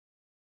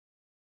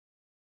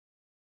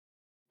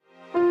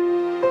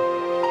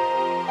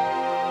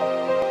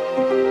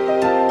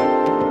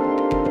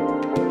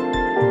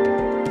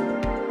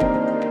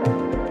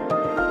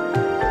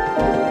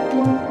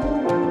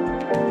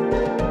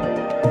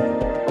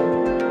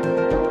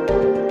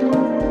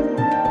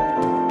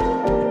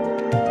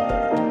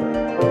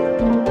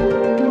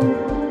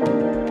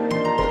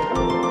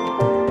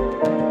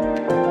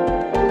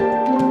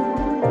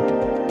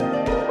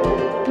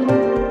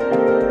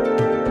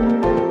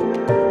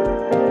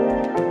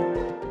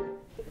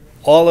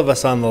all of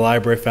us on the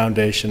Library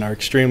Foundation are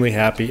extremely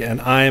happy, and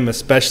I am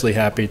especially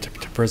happy to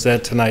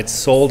present tonight's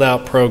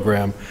sold-out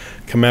program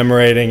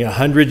commemorating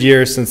 100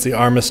 years since the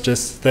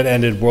armistice that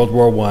ended World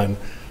War I,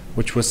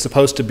 which was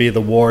supposed to be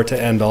the war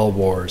to end all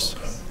wars.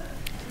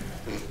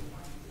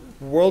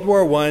 World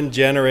War I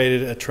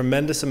generated a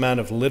tremendous amount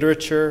of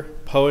literature,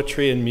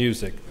 poetry, and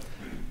music.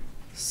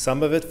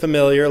 Some of it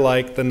familiar,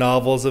 like the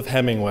novels of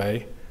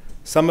Hemingway,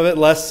 some of it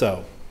less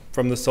so,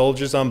 from the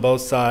soldiers on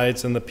both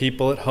sides and the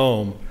people at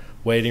home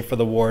waiting for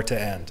the war to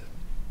end.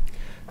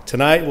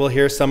 Tonight we'll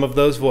hear some of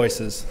those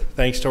voices,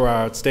 thanks to our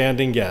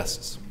outstanding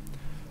guests.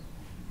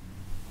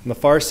 On the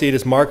far seat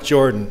is Mark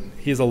Jordan.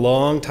 He's a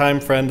longtime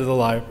friend of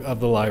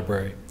the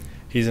library.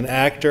 He's an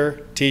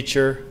actor,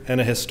 teacher, and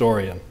a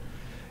historian.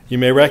 You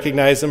may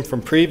recognize him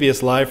from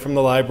previous Live from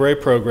the Library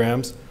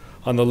programs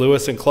on the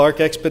Lewis and Clark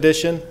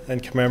expedition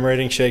and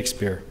commemorating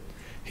Shakespeare.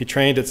 He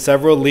trained at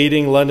several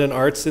leading London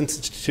arts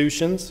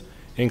institutions,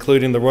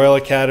 including the Royal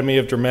Academy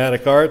of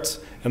Dramatic Arts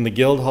and the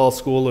Guildhall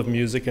School of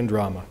Music and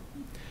Drama.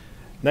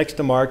 Next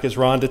to Mark is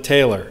Rhonda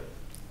Taylor,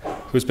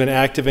 who's been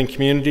active in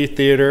community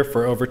theater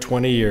for over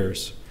 20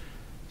 years.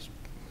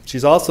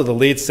 She's also the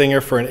lead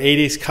singer for an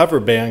 80s cover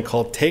band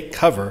called Take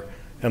Cover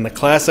and the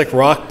classic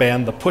rock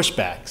band The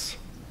Pushbacks.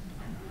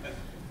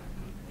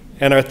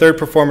 And our third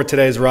performer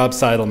today is Rob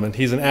Seitelman.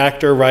 He's an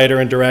actor, writer,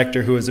 and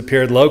director who has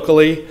appeared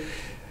locally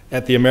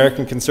at the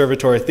American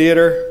Conservatory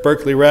Theater,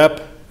 Berkeley Rep,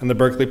 and the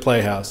Berkeley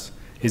Playhouse.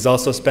 He's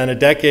also spent a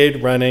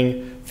decade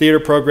running theater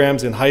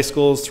programs in high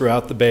schools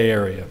throughout the Bay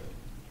Area.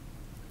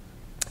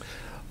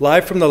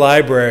 Live from the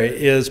Library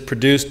is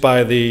produced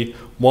by the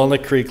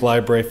Walnut Creek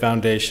Library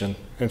Foundation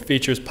and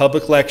features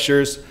public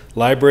lectures,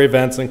 library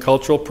events, and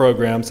cultural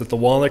programs at the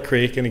Walnut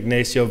Creek and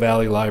Ignacio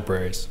Valley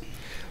Libraries.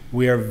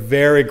 We are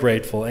very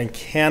grateful and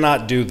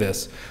cannot do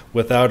this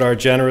without our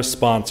generous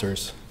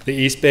sponsors, the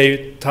East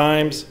Bay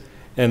Times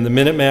and the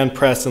Minuteman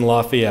Press in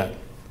Lafayette.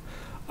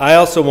 I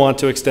also want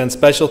to extend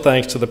special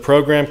thanks to the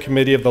Program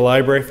Committee of the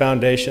Library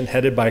Foundation,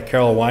 headed by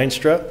Carol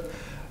Weinstra,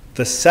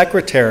 the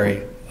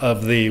Secretary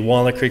of the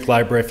Walnut Creek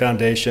Library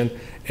Foundation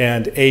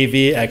and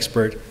AV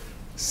expert,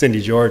 Cindy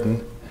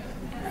Jordan,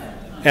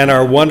 and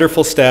our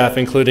wonderful staff,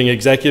 including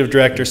Executive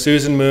Director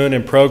Susan Moon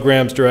and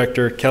Programs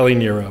Director Kelly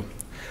Nero.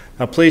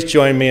 Now please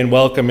join me in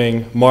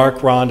welcoming Mark,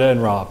 Rhonda,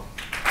 and Rob.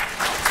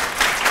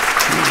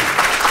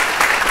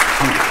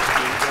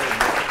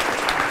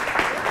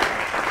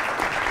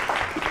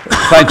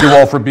 Thank you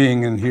all for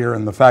being in here,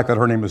 and the fact that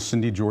her name is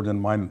Cindy Jordan,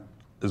 mine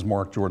is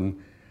Mark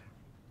Jordan,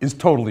 is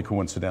totally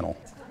coincidental.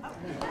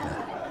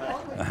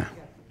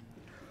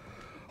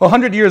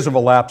 100 years have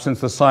elapsed since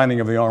the signing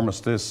of the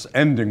armistice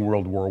ending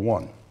World War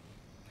I.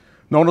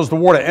 Known as the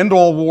war to end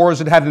all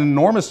wars, it had an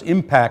enormous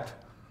impact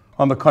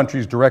on the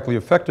countries directly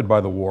affected by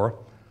the war,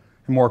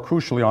 and more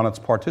crucially on its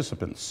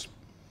participants.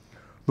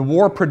 The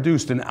war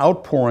produced an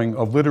outpouring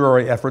of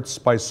literary efforts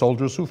by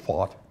soldiers who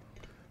fought,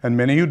 and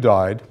many who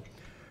died,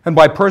 and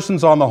by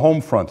persons on the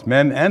home front,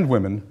 men and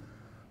women,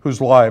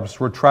 whose lives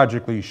were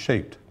tragically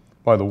shaped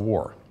by the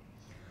war.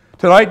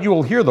 Tonight you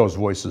will hear those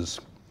voices,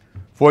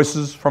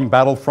 voices from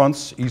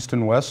battlefronts east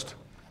and west,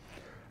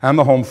 and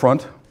the home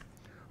front,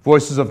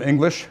 voices of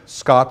English,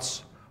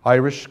 Scots,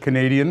 Irish,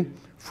 Canadian,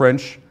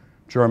 French,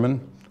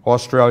 German,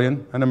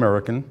 Australian, and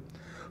American,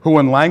 who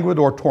in languid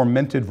or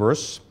tormented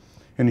verse,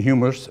 in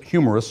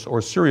humorous or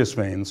serious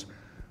veins,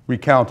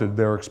 recounted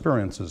their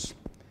experiences.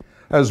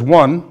 As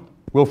one,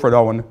 Wilfred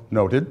Owen,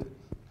 noted,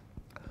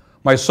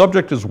 "My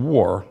subject is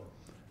war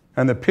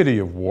and the pity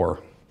of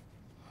war.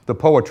 The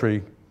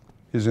poetry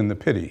is in the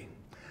pity."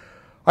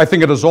 I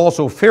think it is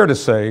also fair to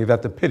say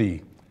that the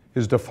pity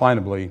is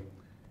definably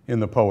in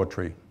the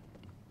poetry.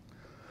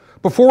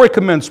 Before I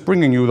commence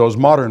bringing you those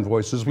modern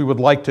voices, we would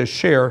like to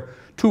share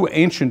two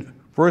ancient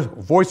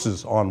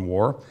voices on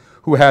war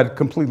who had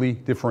completely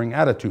differing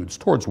attitudes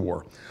towards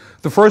war.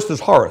 The first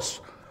is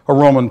Horace, a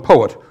Roman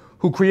poet,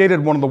 who created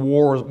one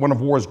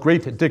of war's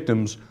great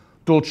dictums,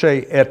 dulce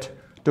et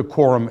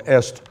decorum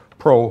est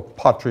pro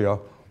patria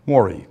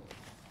mori.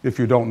 If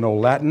you don't know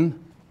Latin,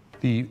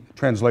 the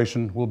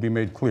translation will be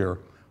made clear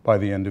by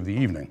the end of the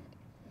evening.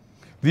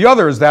 The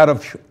other is that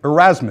of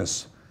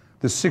Erasmus,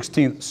 the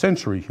 16th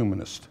century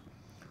humanist.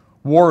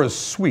 War is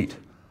sweet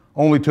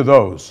only to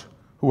those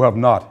who have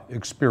not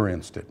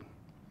experienced it.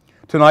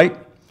 Tonight,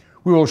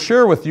 we will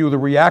share with you the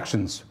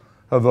reactions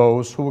of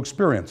those who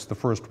experienced the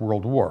First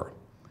World War.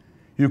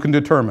 You can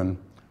determine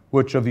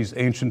which of these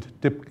ancient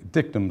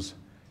dictums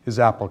is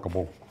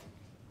applicable.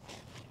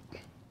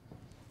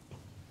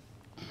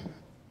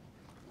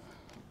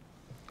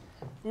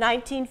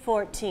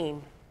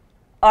 (1914)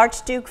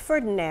 Archduke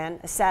Ferdinand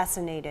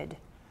assassinated.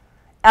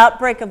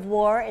 Outbreak of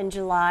war in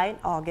July and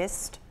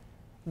August.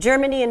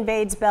 Germany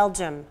invades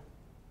Belgium.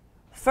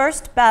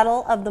 First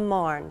Battle of the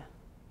Marne.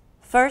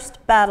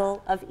 First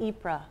Battle of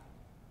Ypres.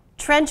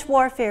 Trench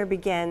warfare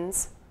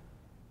begins.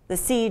 The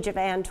Siege of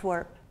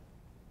Antwerp.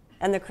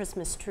 And the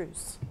Christmas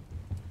truce.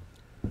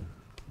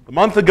 A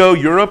month ago,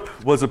 Europe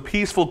was a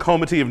peaceful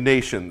comity of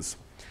nations.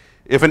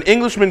 If an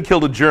Englishman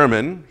killed a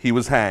German, he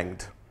was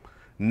hanged.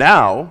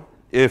 Now,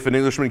 If an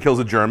Englishman kills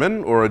a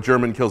German or a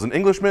German kills an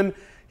Englishman,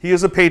 he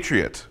is a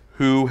patriot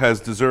who has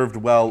deserved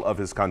well of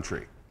his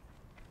country.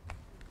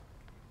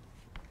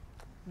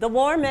 The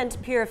war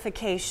meant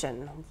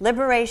purification,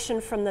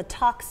 liberation from the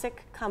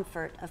toxic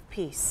comfort of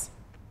peace.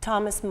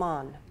 Thomas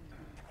Mann.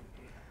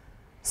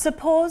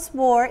 Suppose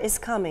war is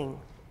coming.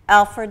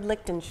 Alfred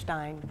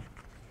Lichtenstein.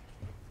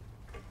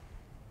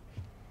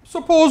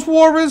 Suppose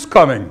war is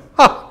coming.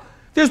 Ha!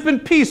 There's been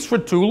peace for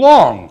too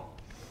long.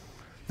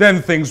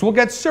 Then things will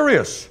get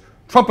serious.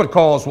 Trumpet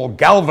calls will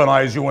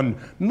galvanize you and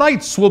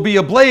nights will be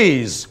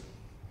ablaze.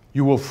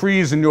 You will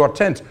freeze in your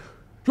tent.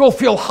 You'll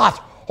feel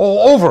hot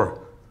all over.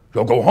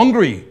 You'll go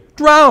hungry,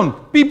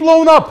 drown, be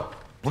blown up,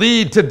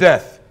 bleed to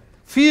death.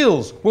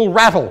 Fields will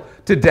rattle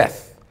to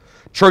death.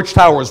 Church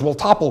towers will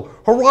topple.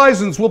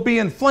 Horizons will be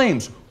in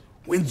flames.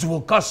 Winds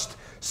will gust.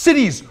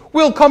 Cities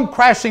will come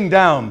crashing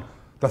down.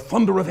 The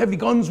thunder of heavy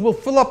guns will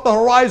fill up the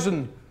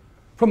horizon.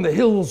 From the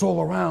hills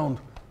all around,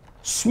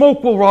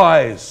 smoke will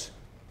rise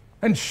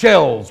and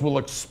shells will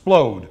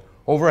explode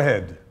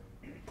overhead.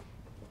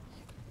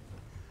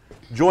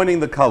 Joining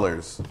the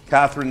colors,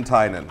 Catherine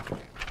Tynan.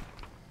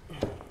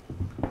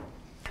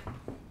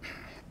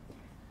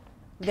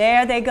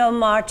 There they go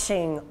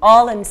marching,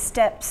 all in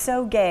step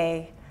so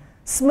gay,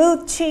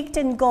 smooth-cheeked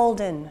and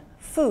golden,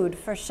 food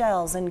for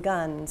shells and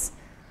guns.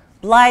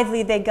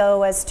 Blithely they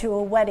go as to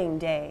a wedding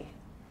day,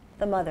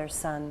 the mother's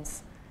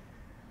sons.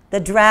 The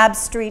drab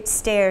street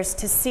stares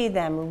to see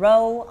them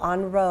row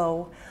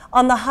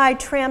on the high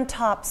tram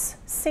tops,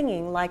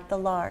 singing like the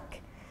lark.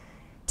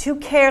 Too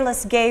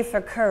careless gay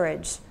for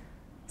courage,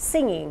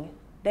 singing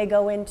they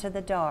go into the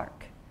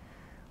dark.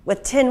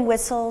 With tin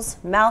whistles,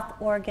 mouth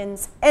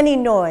organs, any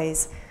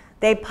noise,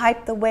 they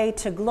pipe the way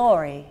to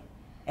glory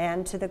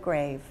and to the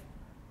grave.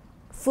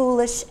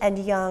 Foolish and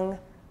young,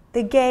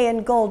 the gay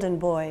and golden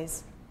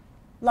boys,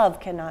 love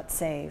cannot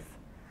save.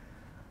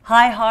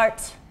 High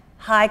heart,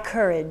 high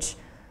courage,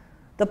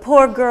 the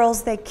poor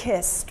girls they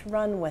kissed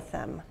run with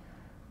them.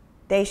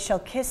 They shall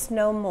kiss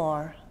no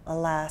more,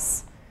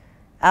 alas.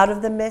 Out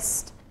of the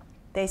mist,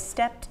 they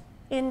stepped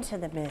into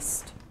the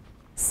mist.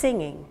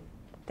 Singing,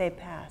 they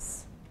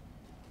pass.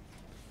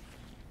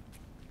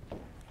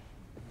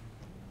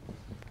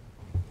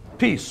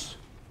 Peace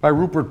by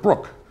Rupert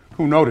Brooke,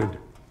 who noted,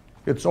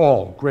 "It's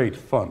all great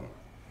fun."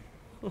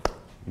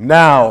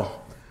 Now,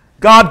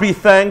 God be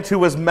thanked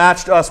who has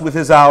matched us with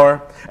his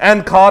hour,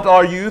 and caught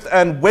our youth,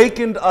 and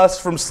wakened us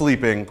from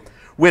sleeping,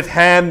 with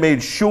hand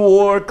made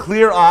sure,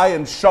 clear eye,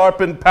 and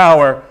sharpened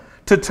power,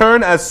 to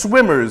turn as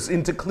swimmers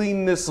into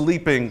cleanness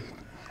leaping,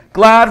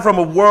 glad from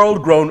a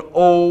world grown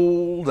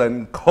old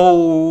and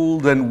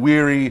cold and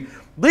weary,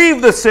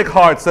 leave the sick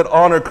hearts that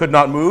honor could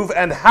not move,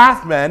 and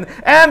half men,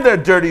 and their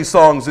dirty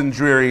songs and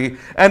dreary,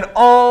 and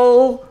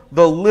all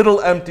the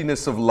little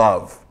emptiness of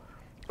love.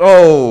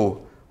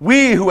 Oh,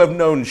 we who have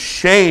known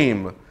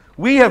shame,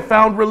 we have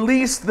found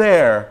release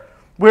there,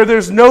 where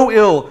there's no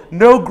ill,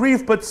 no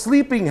grief, but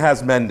sleeping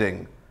has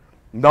mending.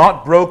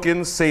 Not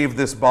broken save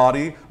this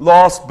body,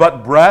 lost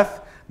but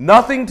breath,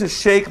 nothing to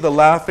shake the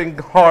laughing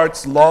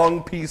heart's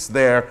long peace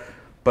there,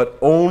 but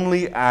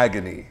only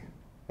agony,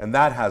 and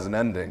that has an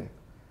ending.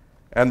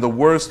 And the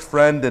worst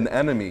friend and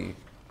enemy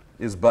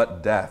is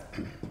but death.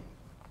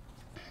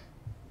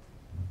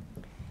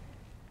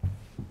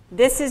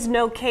 This is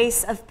no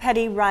case of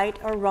petty right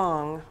or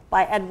wrong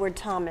by Edward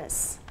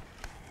Thomas.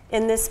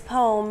 In this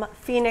poem,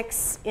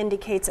 Phoenix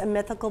indicates a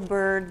mythical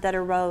bird that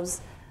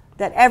arose,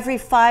 that every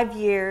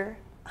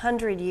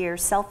 100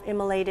 years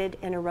self-immolated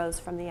and arose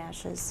from the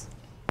ashes.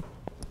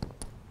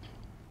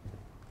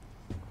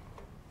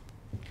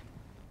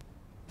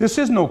 This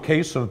is no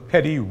case of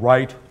petty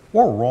right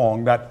or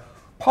wrong that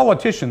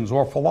politicians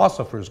or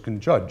philosophers can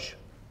judge.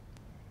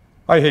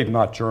 I hate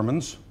not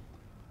Germans,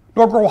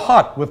 nor grow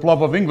hot with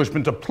love of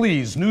Englishmen to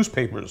please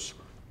newspapers.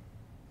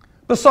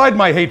 Beside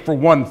my hate for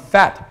one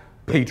fat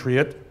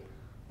patriot,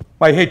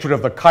 my hatred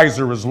of the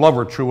Kaiser as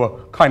lover true,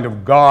 a kind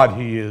of god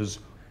he is,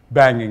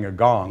 banging a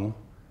gong.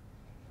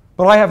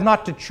 But I have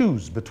not to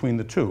choose between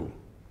the two,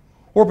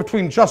 or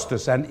between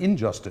justice and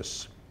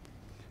injustice.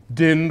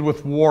 Dinned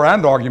with war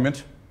and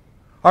argument,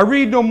 I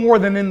read no more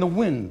than in the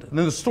wind, and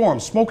in the storm,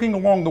 smoking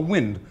along the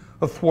wind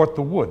athwart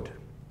the wood.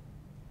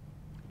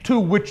 Two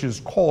witches'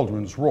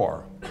 cauldrons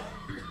roar.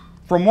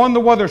 From one the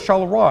weather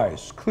shall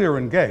arise, clear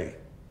and gay.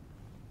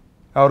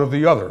 Out of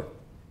the other,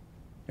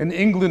 an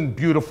England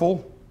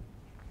beautiful,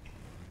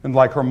 and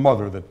like her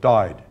mother that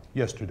died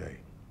yesterday.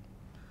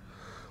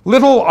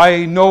 Little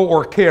I know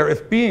or care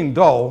if, being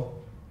dull,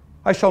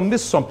 I shall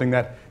miss something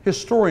that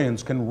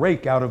historians can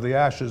rake out of the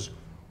ashes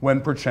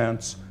when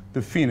perchance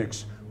the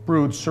phoenix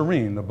broods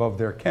serene above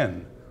their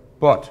ken.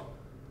 But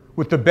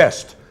with the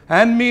best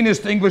and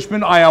meanest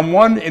Englishmen I am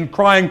one in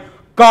crying,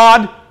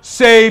 God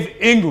save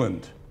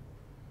England,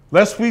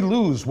 lest we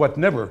lose what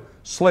never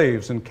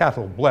slaves and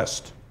cattle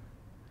blessed.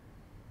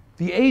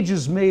 The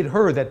ages made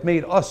her that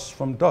made us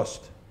from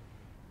dust.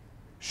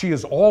 She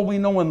is all we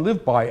know and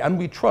live by, and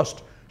we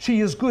trust.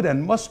 She is good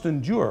and must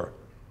endure,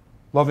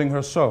 loving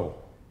her so.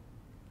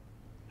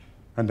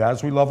 And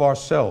as we love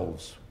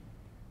ourselves,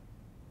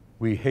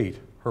 we hate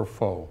her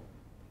foe.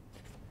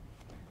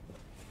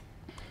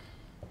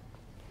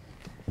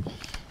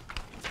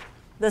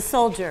 The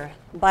Soldier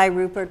by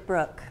Rupert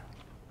Brooke.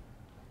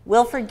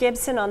 Wilfred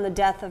Gibson on the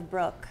death of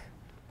Brooke.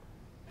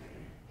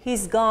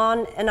 He's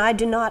gone and I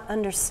do not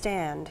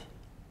understand.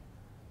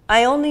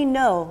 I only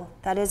know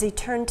that as he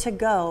turned to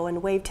go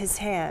and waved his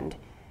hand,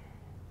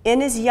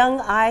 in his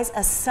young eyes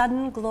a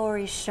sudden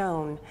glory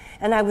shone,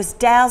 and I was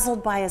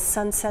dazzled by a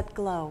sunset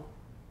glow,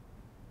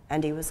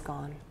 and he was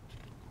gone.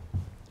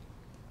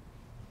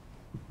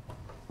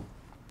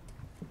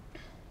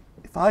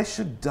 If I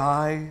should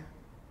die,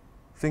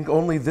 think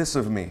only this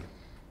of me,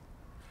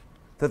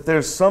 that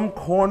there's some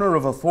corner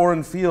of a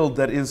foreign field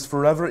that is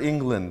forever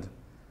England.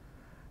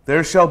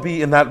 There shall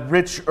be in that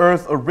rich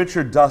earth a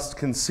richer dust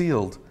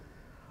concealed,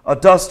 a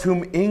dust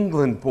whom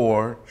England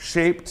bore,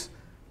 shaped,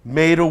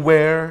 made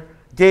aware,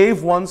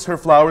 gave once her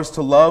flowers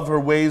to love, her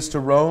ways to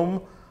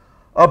roam,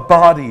 a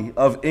body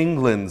of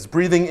England's,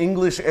 breathing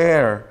English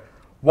air,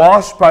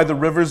 washed by the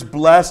rivers,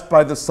 blessed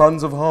by the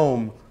sons of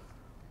home.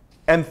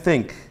 And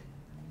think,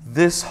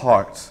 this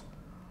heart,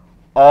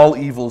 all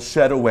evil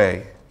shed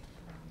away,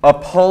 a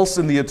pulse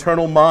in the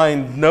eternal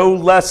mind, no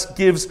less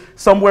gives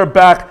somewhere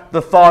back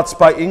the thoughts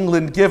by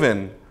England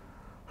given,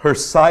 her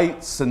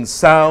sights and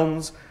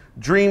sounds,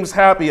 dreams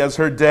happy as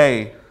her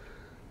day,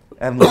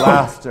 and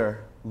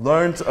laughter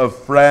learnt of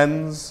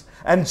friends,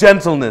 and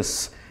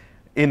gentleness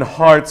in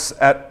hearts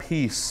at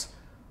peace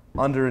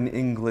under an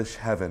English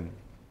heaven.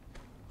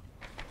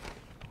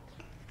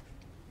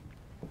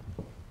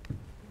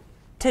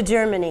 To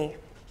Germany,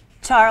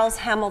 Charles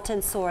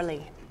Hamilton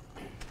Sorley.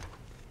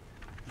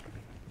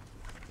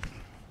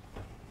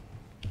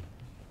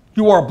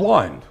 You are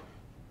blind,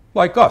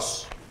 like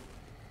us.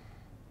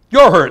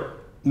 Your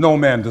hurt no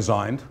man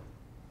designed,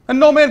 and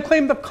no man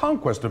claimed the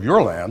conquest of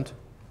your land.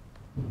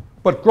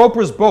 But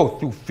gropers both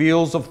through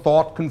fields of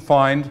thought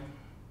confined,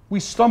 we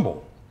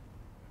stumble,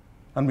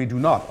 and we do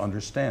not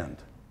understand.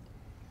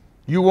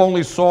 You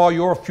only saw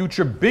your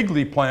future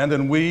bigly planned,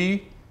 and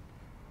we,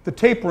 the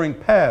tapering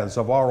paths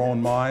of our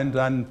own mind,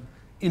 and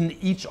in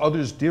each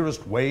other's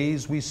dearest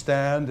ways we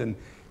stand and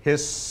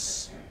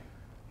hiss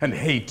and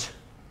hate,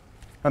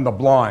 and the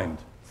blind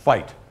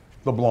fight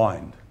the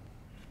blind.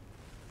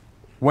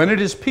 When it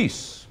is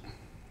peace,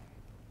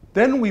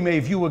 then we may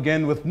view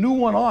again with new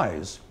one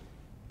eyes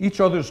each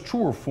other's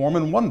truer form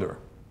and wonder.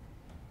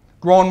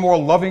 Grown more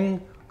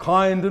loving,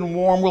 kind, and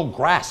warm, we'll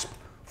grasp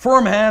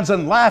firm hands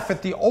and laugh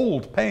at the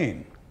old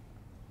pain.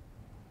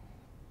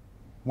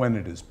 When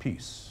it is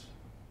peace.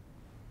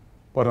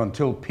 But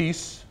until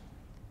peace,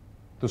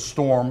 the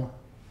storm,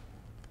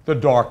 the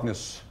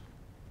darkness,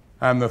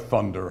 and the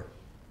thunder,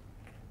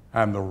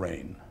 and the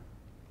rain.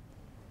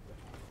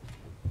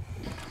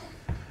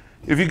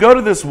 If you go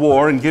to this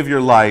war and give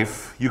your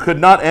life, you could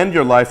not end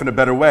your life in a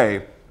better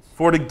way.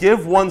 For to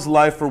give one's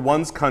life for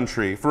one's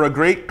country, for a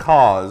great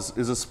cause,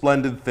 is a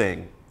splendid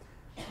thing.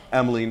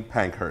 Emmeline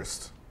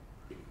Pankhurst.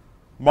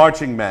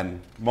 Marching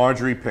Men,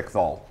 Marjorie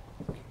Pickthall.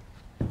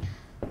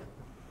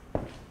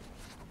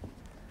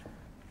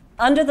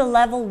 Under the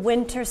level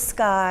winter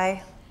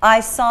sky, I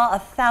saw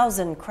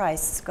 1,000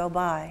 Christs go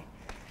by.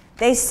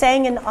 They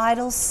sang an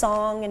idle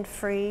song and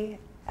free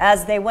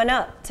as they went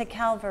up to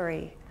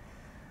Calvary.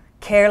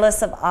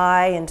 Careless of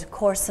eye and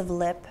coarse of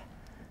lip,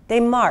 they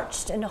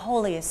marched in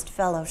holiest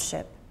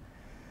fellowship.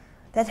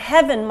 That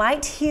heaven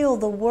might heal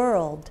the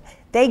world,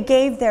 they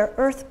gave their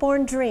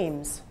earthborn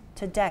dreams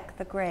to deck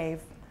the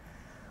grave.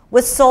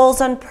 With souls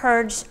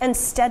unpurged and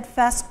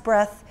steadfast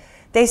breath,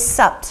 they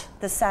supped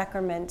the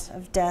sacrament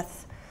of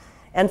death.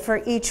 And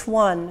for each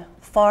one,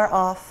 far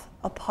off,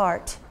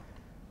 apart,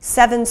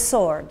 7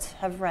 swords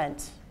have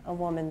rent a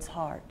woman's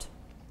heart.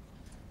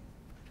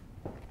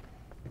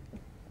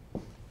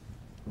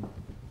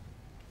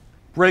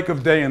 Break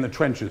of day in the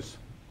trenches,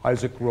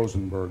 Isaac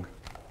Rosenberg.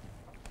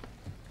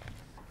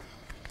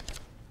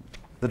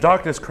 The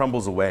darkness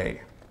crumbles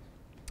away.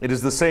 It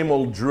is the same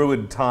old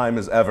druid time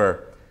as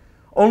ever.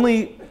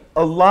 Only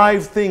a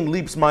live thing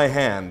leaps my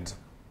hand,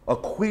 a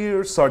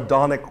queer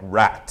sardonic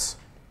rat.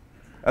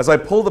 As I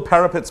pull the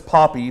parapet's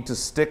poppy to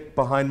stick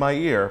behind my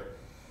ear.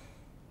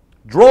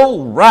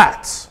 Droll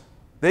rat!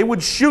 They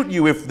would shoot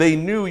you if they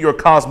knew your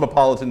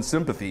cosmopolitan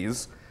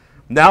sympathies.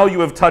 Now you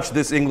have touched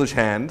this English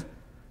hand.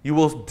 You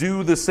will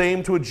do the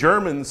same to a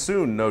German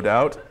soon, no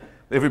doubt,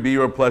 if it be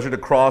your pleasure to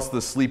cross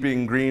the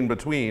sleeping green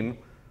between.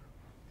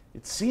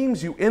 It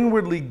seems you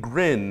inwardly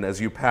grin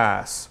as you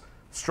pass.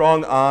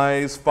 Strong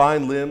eyes,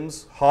 fine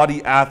limbs,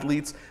 haughty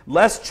athletes,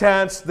 less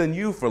chance than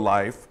you for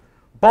life,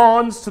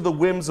 bonds to the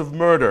whims of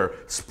murder,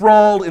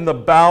 sprawled in the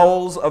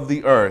bowels of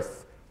the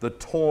earth, the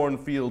torn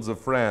fields of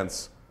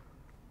France.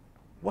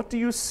 What do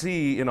you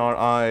see in our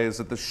eyes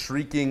at the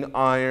shrieking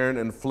iron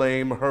and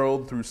flame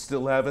hurled through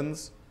still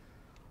heavens?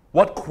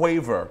 What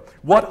quaver,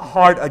 what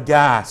heart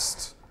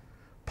aghast?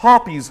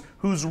 Poppies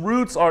whose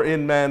roots are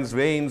in man's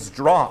veins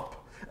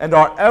drop and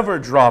are ever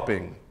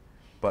dropping,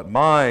 but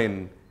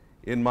mine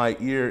in my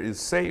ear is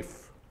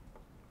safe,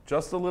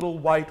 just a little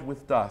white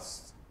with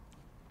dust.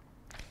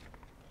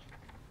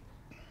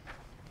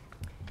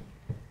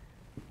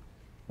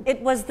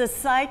 It was the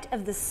sight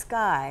of the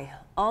sky,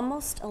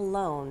 almost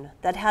alone,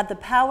 that had the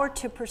power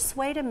to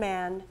persuade a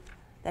man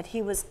that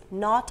he was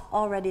not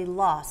already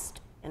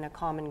lost in a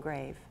common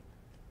grave.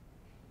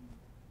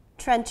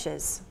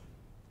 Trenches,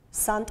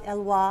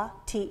 Sant-Eloi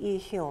T.E.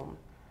 Hume.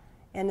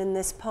 And in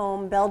this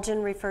poem,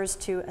 Belgian refers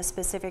to a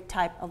specific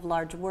type of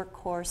large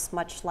workhorse,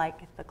 much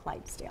like the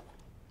Clydesdale.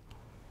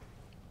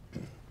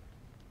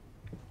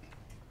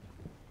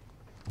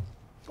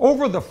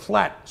 Over the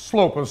flat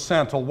slope of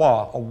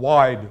Sant-Eloi, a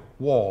wide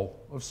wall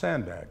of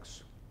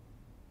sandbags.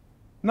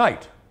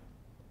 Night.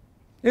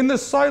 In the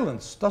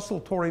silence,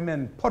 desultory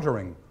men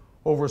puttering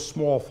over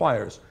small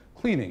fires,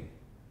 cleaning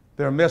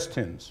their mess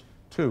tins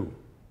to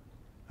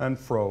and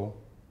fro.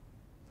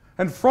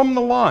 And from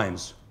the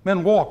lines,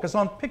 men walk as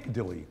on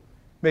Piccadilly,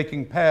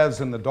 making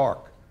paths in the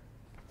dark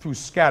through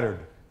scattered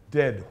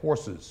dead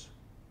horses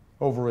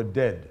over a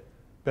dead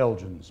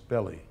Belgian's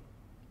belly.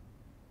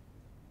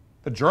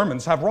 The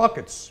Germans have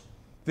rockets.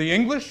 The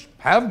English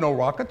have no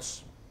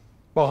rockets.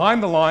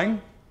 Behind the line,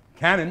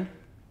 cannon,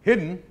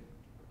 hidden,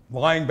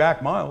 lying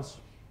back miles.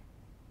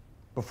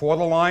 Before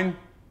the line,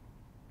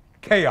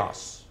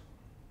 chaos.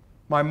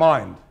 My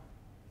mind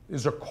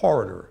is a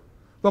corridor.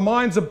 The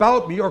minds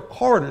about me are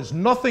corridors.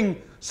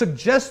 Nothing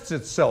suggests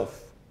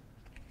itself.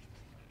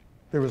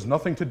 There is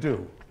nothing to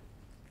do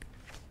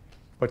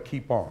but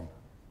keep on.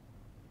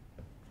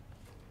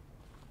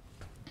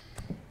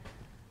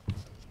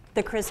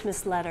 The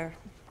Christmas letter.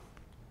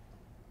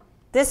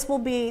 This will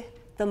be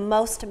the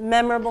most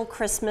memorable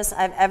Christmas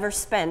I've ever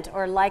spent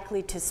or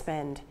likely to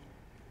spend.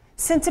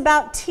 Since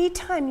about tea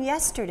time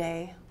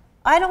yesterday,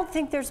 I don't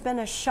think there's been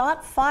a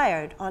shot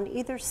fired on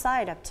either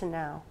side up to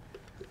now.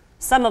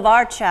 Some of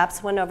our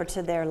chaps went over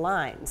to their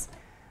lines.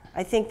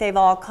 I think they've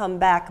all come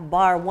back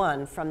bar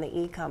one from the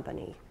E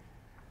Company.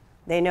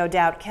 They no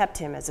doubt kept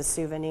him as a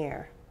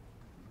souvenir.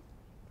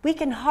 We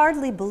can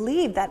hardly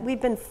believe that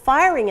we've been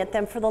firing at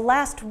them for the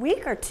last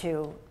week or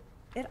two.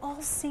 It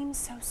all seems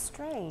so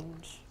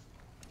strange.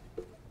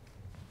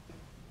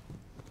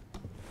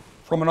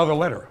 From another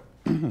letter.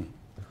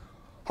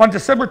 On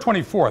December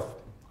 24th,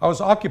 I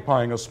was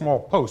occupying a small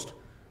post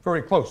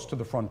very close to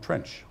the front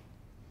trench.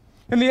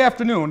 In the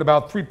afternoon,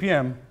 about 3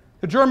 p.m.,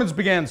 the Germans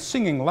began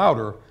singing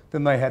louder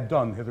than they had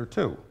done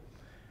hitherto,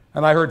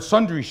 and I heard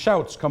sundry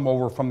shouts come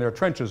over from their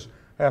trenches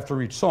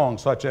after each song,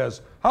 such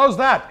as, "How's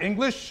that,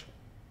 English?"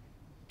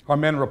 Our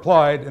men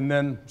replied and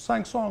then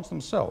sang songs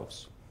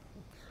themselves,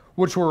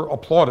 which were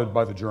applauded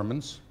by the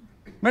Germans,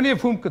 many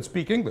of whom could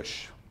speak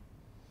English.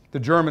 The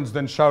Germans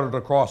then shouted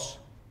across,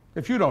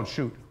 "If you don't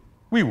shoot,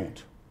 we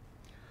won't."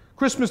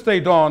 Christmas Day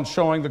dawned,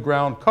 showing the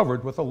ground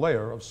covered with a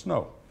layer of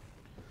snow.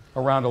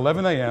 Around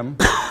 11 a.m.,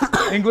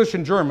 English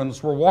and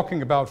Germans were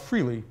walking about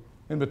freely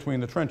in between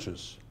the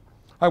trenches.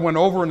 I went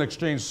over and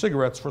exchanged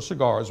cigarettes for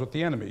cigars with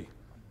the enemy.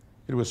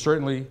 It was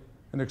certainly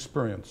an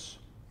experience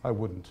I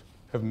wouldn't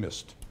have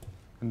missed.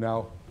 And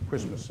now,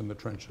 Christmas in the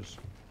trenches.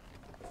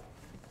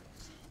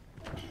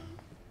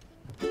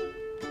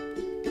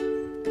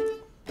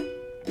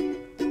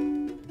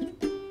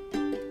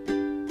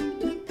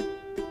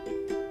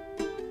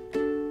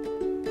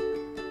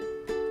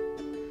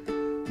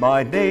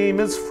 My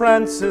name is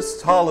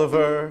Francis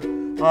Tolliver.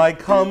 I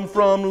come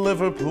from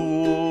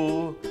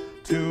Liverpool.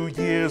 2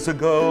 years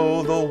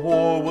ago, the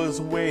war was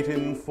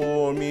waiting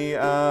for me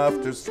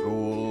after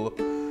school.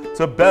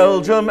 To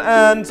Belgium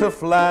and to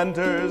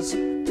Flanders,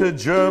 to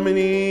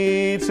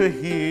Germany, to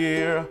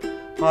here,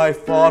 I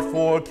fought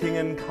for king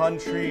and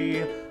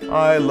country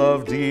I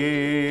love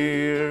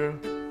dear.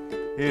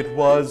 It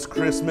was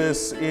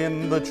Christmas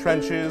in the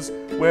trenches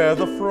where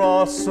the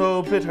frost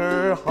so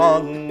bitter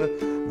hung.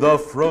 The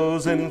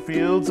frozen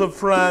fields of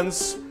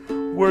France,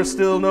 where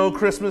still no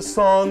Christmas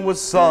song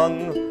was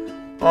sung.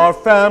 Our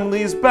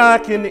families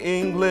back in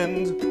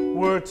England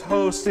were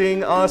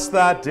toasting us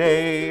that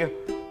day.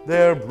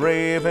 Their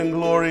brave and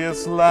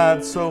glorious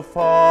lads so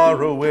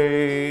far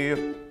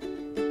away.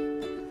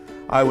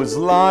 I was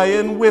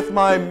lying with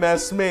my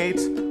messmate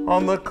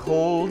on the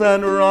cold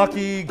and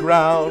rocky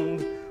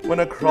ground when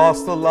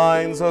across the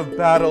lines of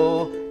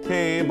battle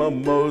came a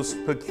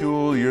most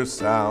peculiar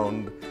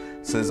sound.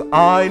 Says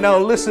I, now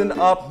listen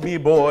up, me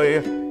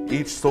boy,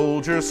 each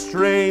soldier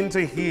strained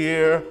to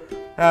hear,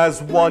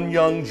 as one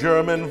young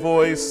German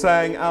voice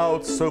sang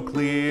out so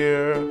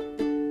clear.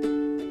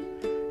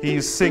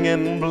 He's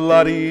singing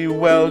bloody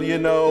well, you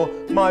know,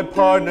 my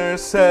partner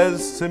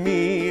says to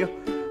me.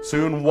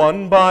 Soon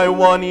one by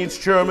one each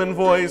German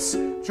voice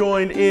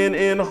joined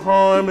in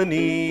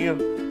harmony.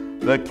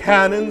 The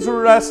cannons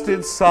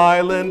rested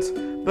silent,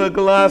 the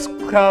glass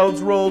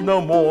clouds rolled no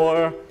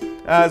more,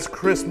 as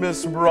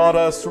Christmas brought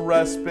us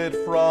respite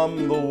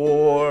from the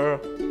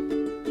war.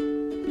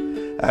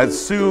 As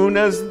soon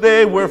as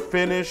they were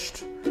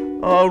finished,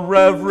 a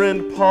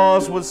reverent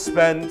pause was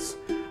spent.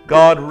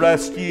 God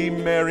rest ye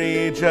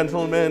merry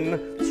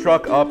gentlemen,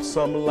 struck up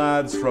some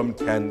lads from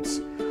Kent.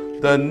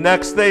 The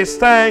next they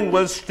sang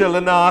was Stille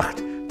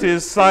Nacht,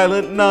 'tis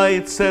silent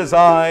night, says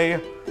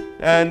I,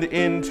 and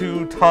in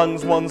 2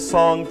 tongues one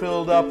song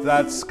filled up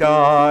that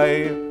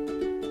sky.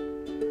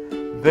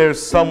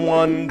 There's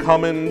someone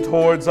coming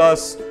towards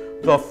us,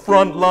 the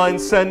frontline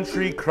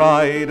sentry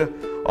cried.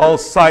 All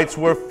sights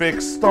were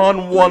fixed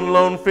on one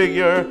lone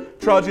figure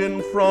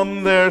trudging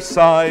from their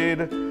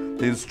side.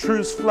 His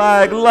truce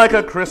flag, like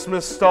a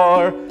Christmas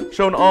star,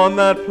 shone on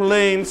that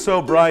plain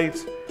so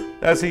bright,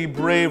 as he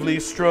bravely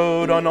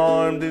strode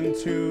unarmed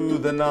into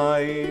the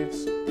night.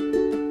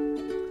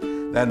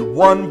 Then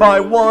one by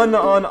one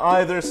on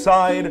either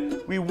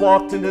side, we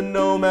walked into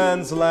no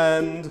man's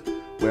land,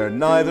 where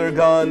neither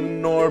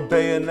gun nor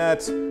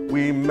bayonet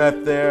we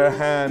met there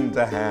hand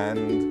to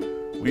hand.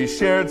 We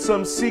shared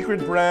some secret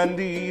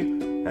brandy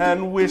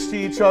and wished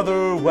each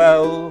other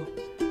well,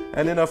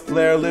 and in a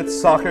flare-lit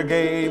soccer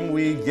game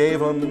we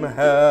gave 'em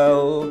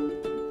hell.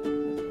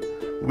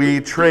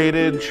 We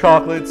traded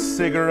chocolates,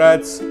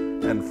 cigarettes,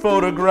 and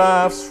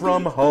photographs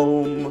from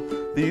home,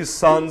 these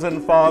sons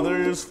and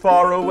fathers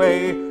far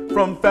away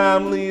from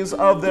families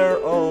of their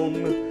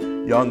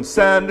own. Young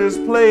Sanders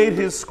played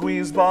his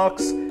squeeze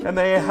box, and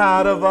they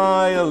had a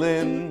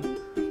violin,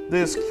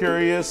 this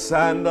curious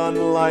and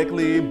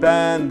unlikely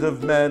band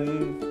of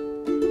men.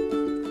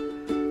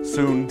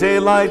 Soon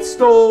daylight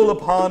stole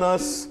upon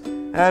us,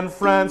 and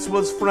France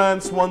was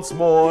France once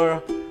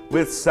more.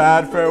 With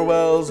sad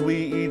farewells we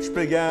each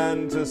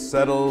began to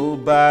settle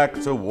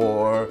back to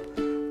war.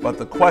 But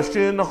the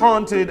question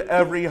haunted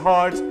every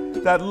heart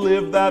that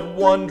lived that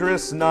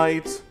wondrous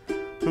night,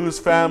 whose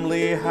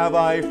family have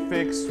I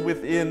fixed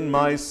within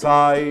my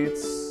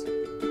sights?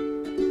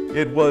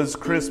 It was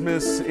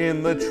Christmas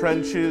in the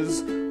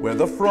trenches where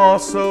the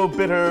frost so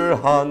bitter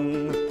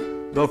hung.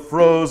 The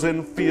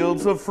frozen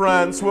fields of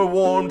France were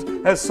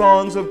warmed as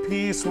songs of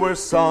peace were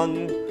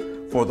sung.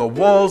 For the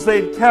walls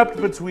they'd kept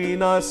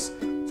between us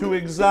to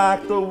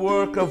exact the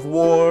work of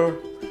war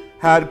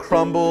had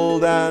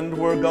crumbled and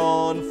were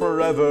gone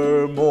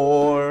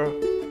forevermore.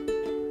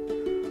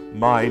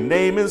 My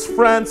name is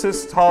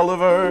Francis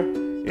Tolliver,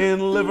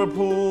 in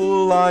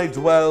Liverpool I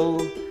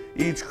dwell.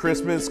 Each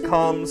Christmas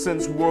come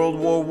since World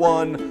War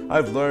I,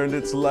 I've learned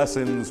its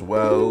lessons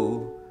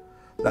well.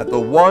 That the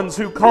ones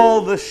who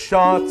call the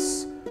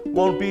shots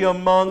won't be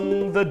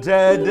among the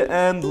dead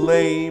and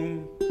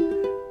lame,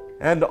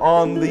 and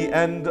on the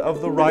end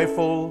of the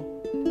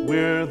rifle,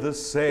 we're the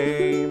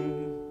same.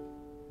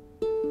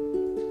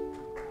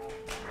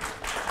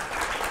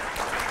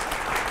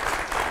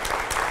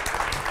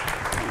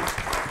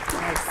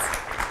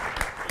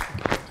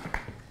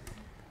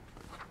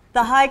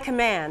 The High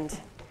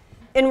Command.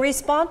 In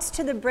response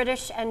to the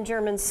British and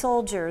German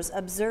soldiers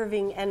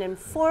observing an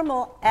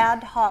informal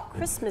ad hoc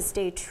Christmas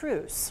Day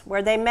truce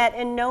where they met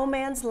in no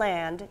man's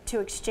land to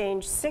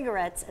exchange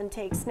cigarettes and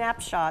take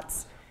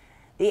snapshots,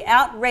 the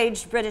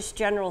outraged British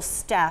General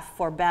Staff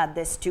forbade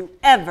this to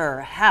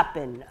ever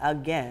happen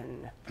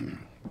again.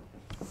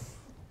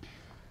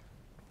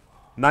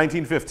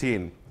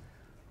 1915.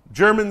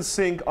 Germans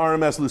sink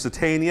RMS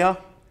Lusitania,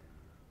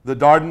 the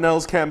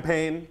Dardanelles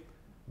campaign,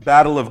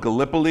 Battle of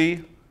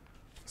Gallipoli,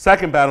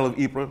 Second Battle of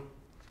Ypres,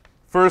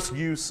 first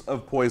use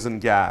of poison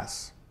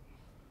gas.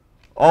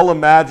 All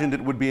imagined it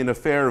would be an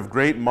affair of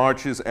great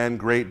marches and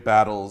great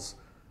battles,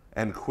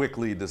 and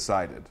quickly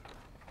decided.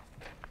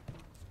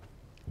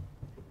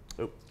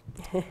 Oh.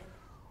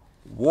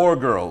 War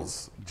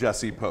Girls,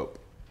 Jesse Pope.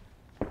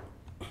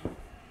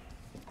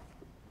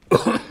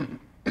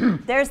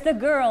 There's the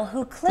girl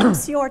who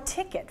clips your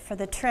ticket for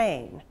the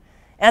train,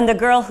 and the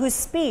girl who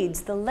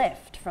speeds the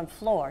lift from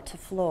floor to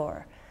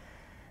floor.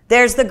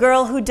 There's the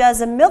girl who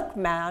does a milk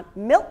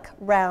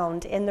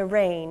round in the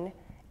rain,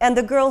 and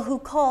the girl who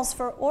calls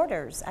for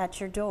orders at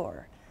your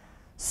door.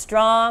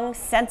 Strong,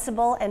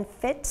 sensible, and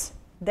fit,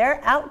 they're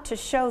out to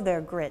show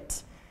their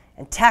grit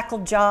and tackle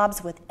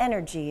jobs with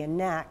energy and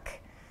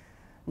knack.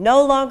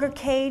 No longer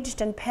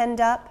caged and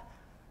penned up,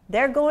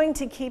 they're going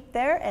to keep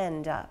their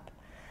end up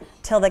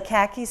till the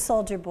khaki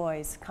soldier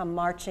boys come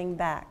marching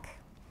back.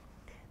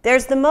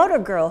 There's the motor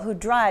girl who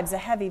drives a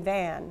heavy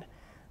van.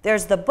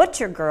 There's the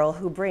butcher girl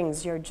who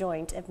brings your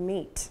joint of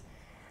meat.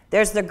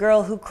 There's the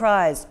girl who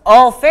cries,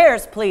 "All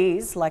fares,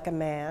 please," like a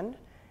man,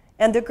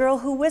 and the girl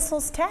who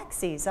whistles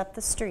taxis up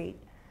the street.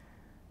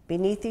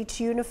 Beneath each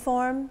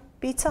uniform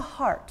beats a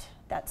heart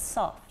that's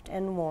soft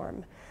and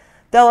warm.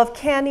 Though of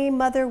canny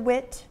mother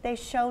wit they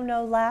show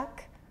no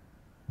lack,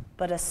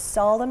 but a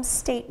solemn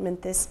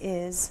statement this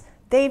is,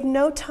 they've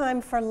no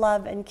time for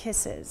love and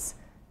kisses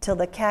till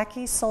the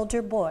khaki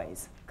soldier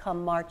boys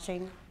come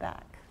marching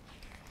back.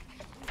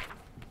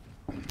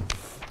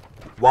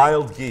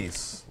 Wild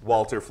Geese,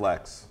 Walter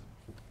Flex.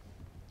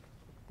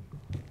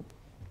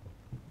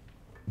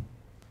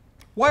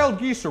 Wild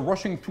geese are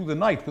rushing through the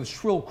night with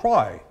shrill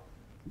cry,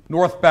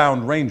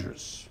 northbound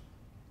rangers.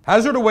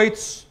 Hazard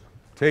awaits,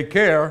 take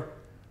care,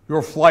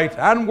 your flight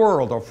and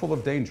world are full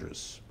of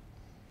dangers.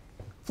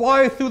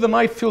 Fly through the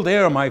night-filled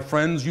air, my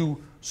friends,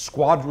 you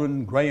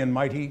squadron gray and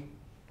mighty.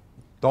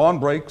 Dawn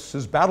breaks,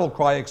 his battle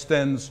cry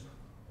extends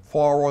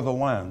far o'er the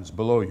lands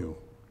below you.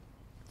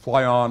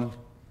 Fly on,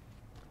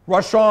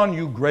 rush on,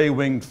 you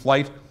gray-winged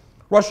flight,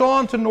 rush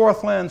on to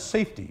Northland's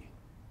safety.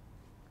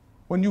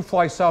 When you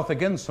fly south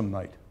again some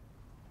night,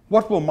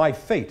 what will my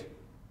fate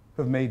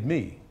have made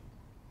me.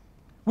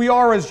 We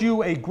are, as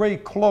you, a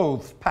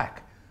gray-clothed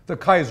pack, the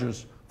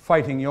Kaiser's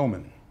fighting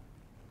yeomen.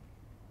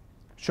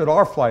 Should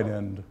our flight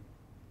end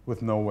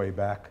with no way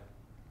back,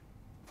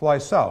 fly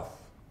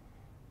south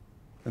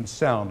and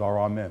sound our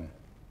amen.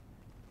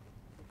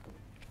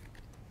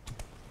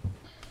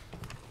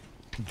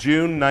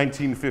 June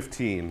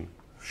 1915,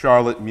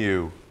 Charlotte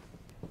Mew.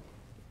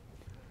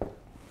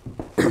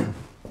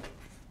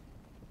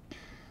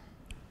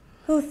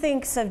 Who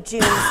thinks of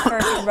June's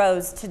first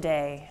rose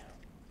today?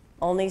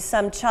 Only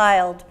some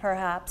child,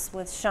 perhaps,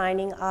 with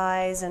shining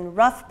eyes and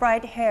rough,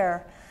 bright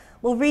hair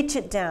will reach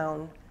it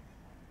down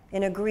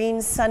in a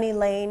green, sunny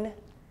lane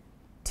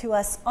to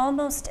us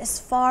almost as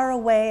far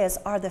away as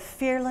are the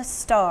fearless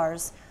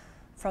stars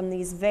from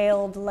these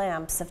veiled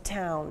lamps of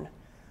town.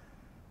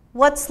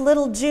 What's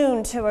little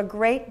June to a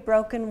great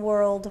broken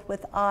world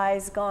with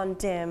eyes gone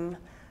dim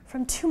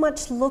from too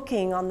much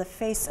looking on the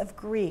face of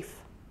grief,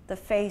 the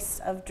face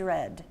of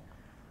dread?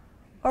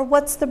 Or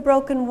what's the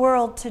broken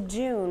world to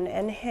June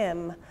and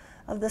him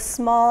of the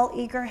small,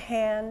 eager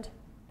hand,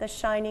 the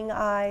shining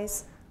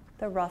eyes,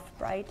 the rough,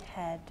 bright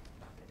head?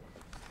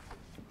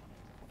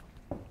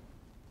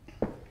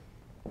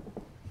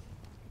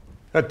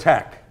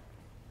 Attack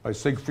by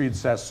Siegfried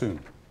Sassoon.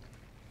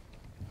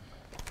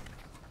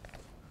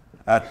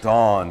 At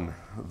dawn,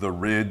 the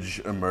ridge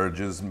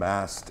emerges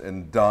massed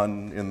and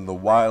dun in the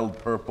wild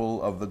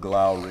purple of the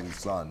glowering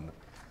sun,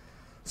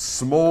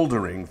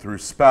 smoldering through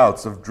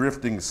spouts of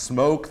drifting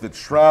smoke that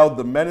shroud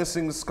the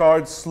menacing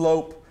scarred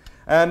slope,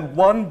 and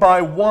one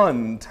by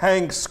one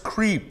tanks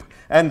creep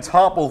and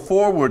topple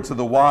forward to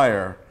the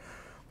wire.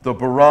 The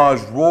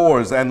barrage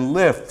roars and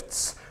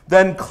lifts,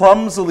 then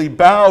clumsily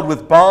bowed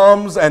with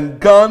bombs and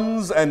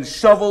guns and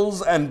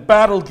shovels and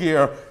battle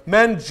gear,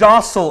 men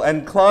jostle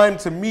and climb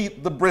to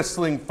meet the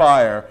bristling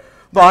fire.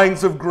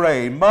 Lines of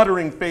gray,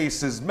 muttering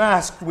faces,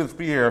 masked with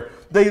fear,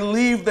 they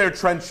leave their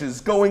trenches,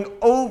 going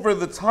over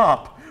the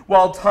top,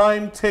 while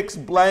time ticks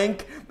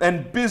blank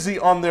and busy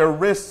on their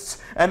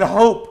wrists, and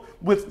hope,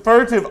 with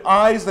furtive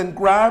eyes and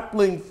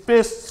grappling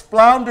fists,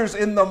 flounders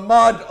in the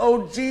mud.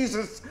 Oh,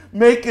 Jesus,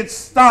 make it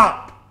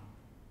stop!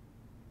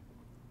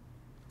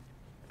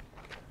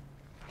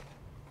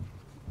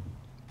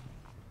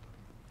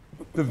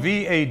 The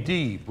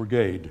VAD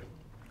Brigade.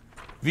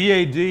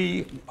 VAD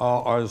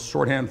is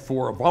shorthand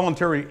for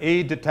Voluntary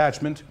Aid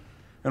Detachment,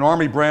 an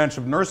Army branch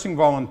of nursing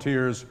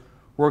volunteers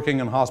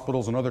working in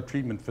hospitals and other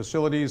treatment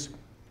facilities.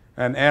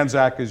 And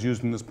ANZAC is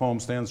used in this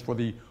poem, stands for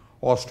the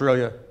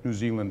Australia-New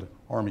Zealand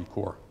Army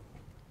Corps.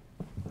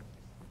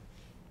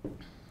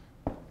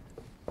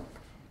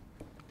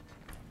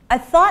 I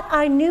thought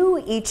I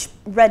knew each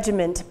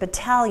regiment,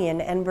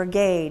 battalion, and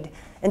brigade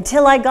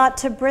until I got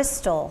to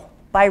Bristol,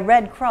 by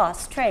Red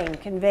Cross train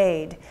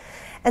conveyed,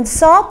 and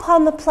saw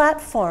upon the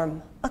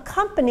platform a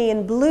company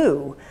in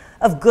blue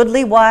of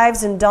goodly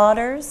wives and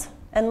daughters,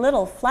 and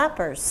little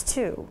flappers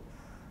too.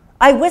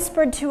 I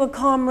whispered to a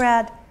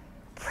comrade,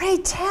 "Pray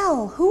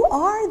tell, who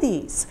are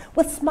these,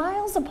 with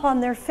smiles upon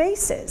their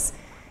faces?"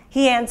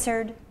 He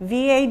answered,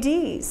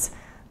 "VADs.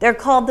 They're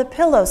called the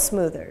Pillow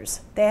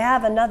Smoothers. They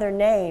have another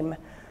name,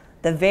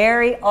 the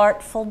Very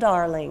Artful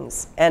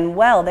Darlings, and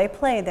well they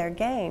play their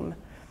game.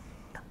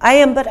 I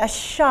am but a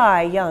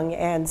shy young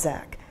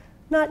Anzac,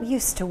 not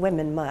used to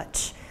women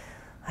much.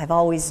 I've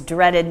always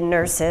dreaded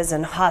nurses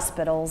and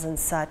hospitals and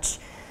such.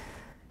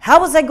 How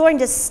was I going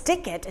to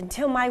stick it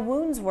until my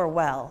wounds were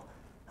well?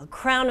 A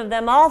crown of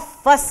them all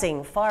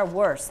fussing, far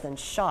worse than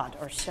shot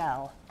or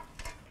shell.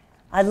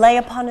 I lay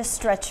upon a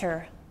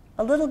stretcher,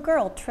 a little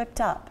girl tripped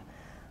up.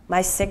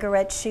 My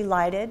cigarette she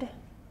lighted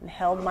and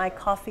held my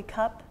coffee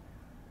cup.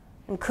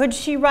 And could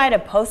she write a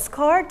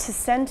postcard to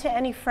send to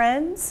any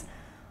friends?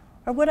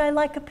 Or would I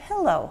like a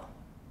pillow?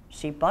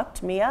 She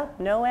bucked me up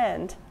no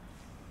end.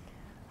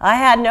 I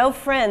had no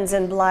friends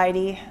in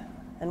Blighty,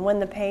 and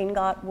when the pain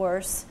got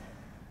worse,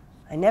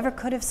 I never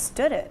could have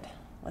stood it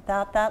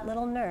without that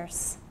little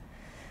nurse.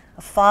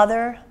 A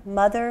father,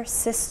 mother,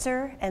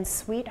 sister, and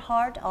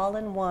sweetheart all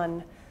in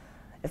one.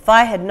 If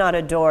I had not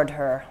adored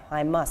her,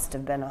 I must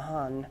have been a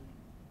Hun.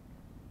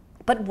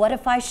 But what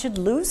if I should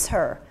lose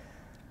her?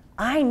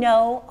 I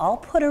know I'll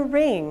put a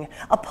ring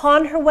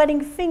upon her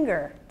wedding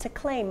finger to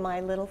claim my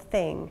little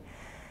thing.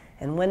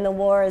 And when the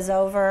war is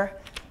over,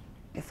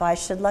 if I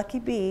should lucky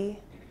be,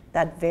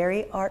 that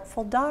very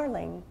artful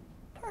darling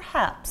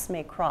perhaps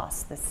may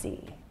cross the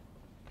sea.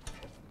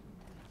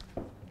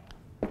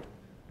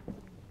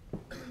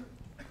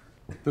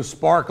 The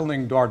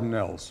Sparkling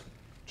Dardanelles,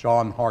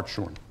 John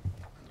Hartshorne.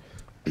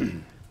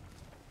 Do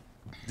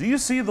you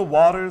see the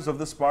waters of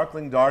the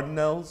sparkling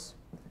Dardanelles?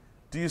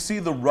 Do you see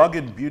the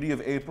rugged beauty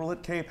of April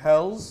at Cape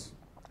Hells?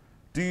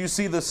 Do you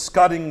see the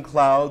scudding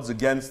clouds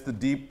against the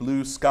deep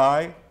blue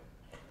sky?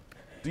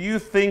 Do you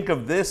think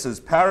of this as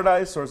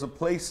paradise or as a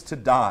place to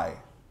die?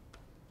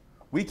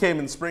 We came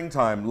in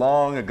springtime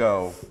long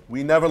ago.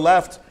 We never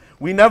left.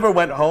 We never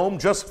went home,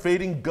 just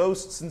fading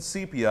ghosts in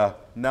sepia,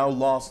 now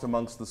lost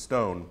amongst the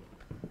stone.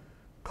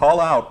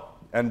 Call out,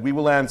 and we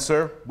will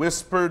answer.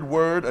 Whispered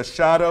word, a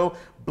shadow,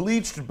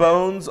 bleached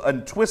bones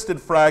and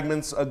twisted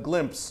fragments, a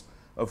glimpse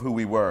of who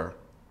we were.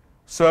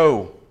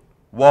 So,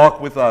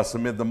 walk with us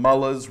amid the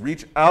mullahs,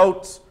 reach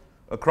out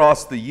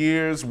across the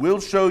years. We'll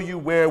show you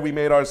where we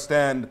made our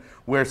stand,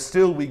 where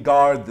still we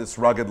guard this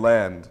rugged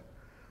land.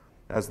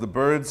 As the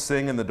birds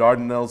sing and the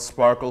Dardanelles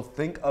sparkle,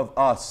 think of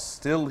us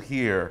still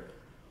here.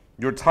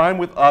 Your time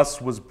with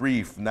us was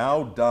brief,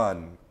 now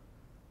done,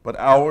 but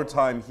our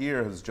time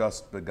here has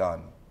just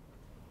begun.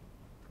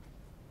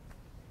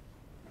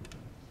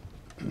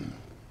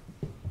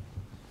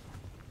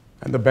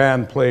 And the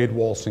band played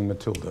Waltzing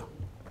Matilda.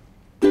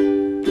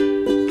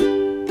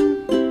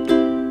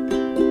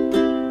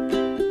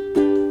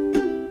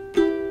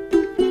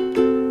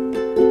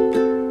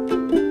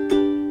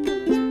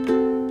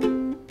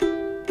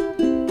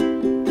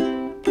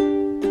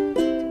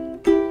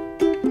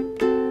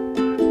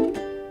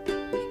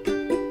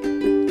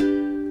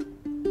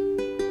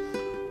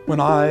 When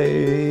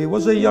I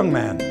was a young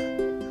man,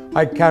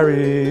 I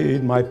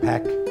carried my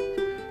pack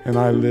and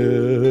I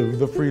lived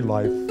the free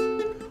life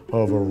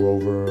of a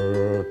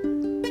rover.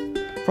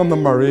 From the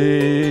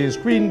Murray's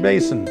green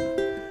basin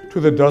to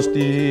the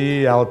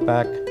dusty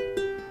outback,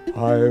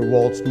 I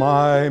waltzed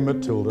my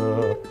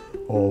Matilda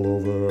all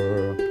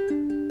over.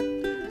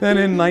 Then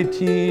in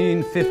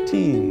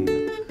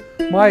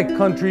 1915, my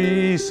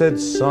country said,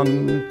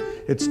 son,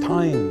 it's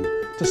time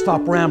to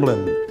stop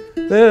rambling.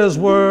 There's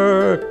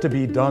work to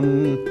be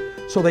done.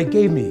 So they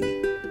gave me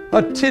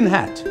a tin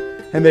hat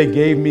and they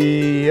gave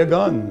me a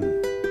gun.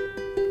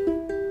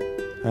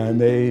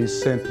 And they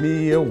sent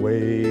me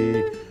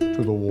away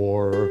to the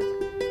war.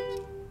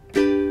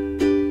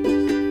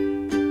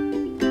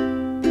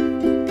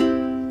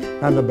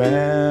 And the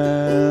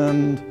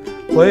band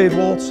played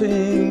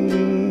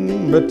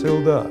Waltzing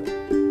Matilda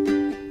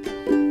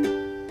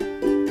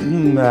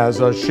as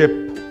a ship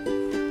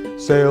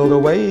sailed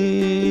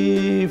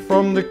away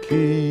from the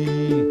quay.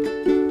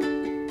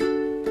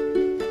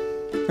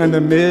 And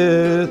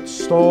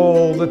amidst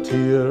all the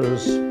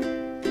tears,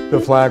 the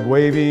flag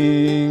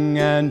waving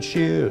and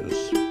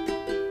cheers,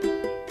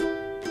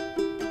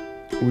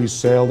 we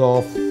sailed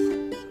off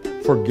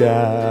for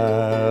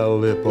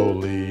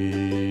Gallipoli.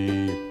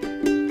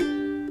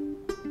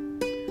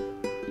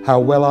 How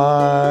well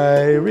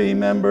I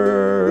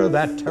remember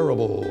that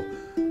terrible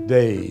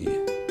day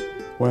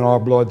when our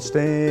blood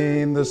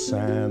stained the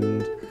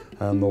sand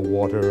and the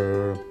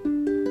water,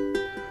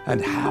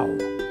 and how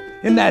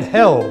in that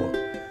hell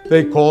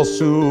they call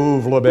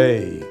Suvla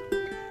Bay,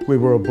 we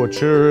were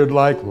butchered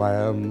like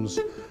lambs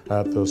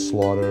at the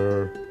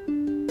slaughter.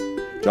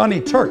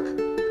 Johnny Turk,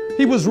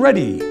 he was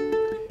ready.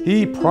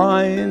 He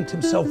primed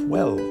himself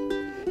well.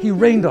 He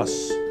rained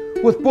us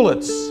with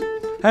bullets,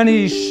 and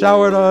he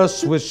showered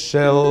us with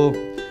shell.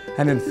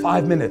 And in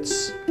 5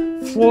 minutes,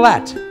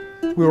 flat,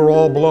 we were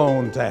all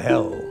blown to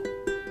hell.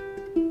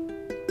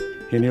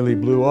 He nearly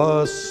blew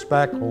us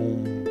back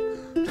home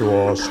to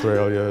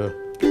Australia.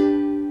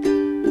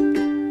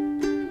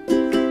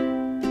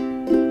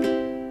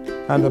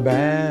 And the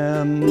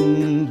band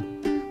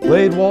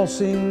played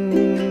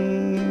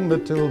Waltzing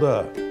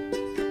Matilda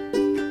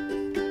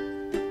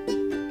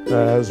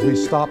as we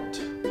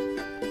stopped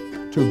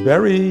to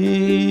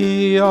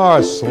bury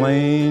our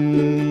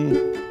slain.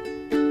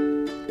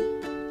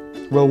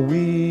 Well,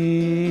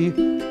 we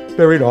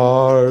buried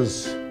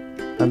ours,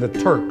 and the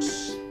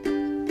Turks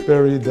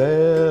buried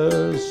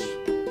theirs.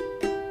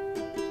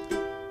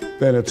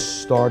 Then it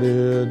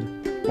started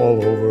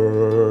all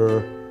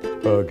over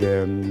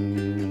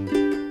again.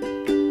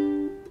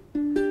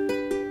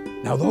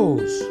 Now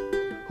those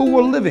who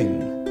were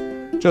living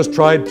just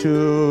tried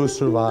to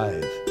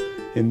survive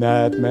in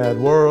that mad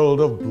world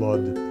of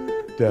blood,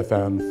 death,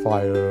 and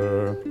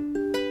fire.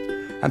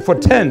 And for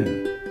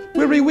 10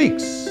 weary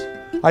weeks,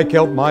 I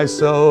kept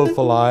myself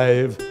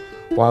alive,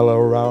 while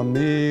around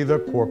me the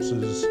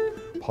corpses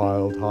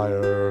piled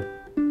higher.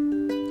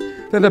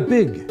 Then a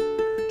big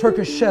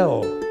Turkish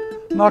shell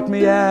knocked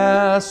me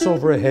ass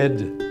over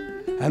head,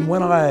 and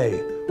when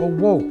I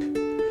awoke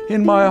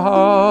in my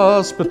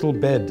hospital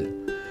bed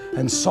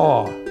and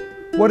saw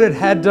what it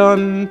had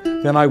done,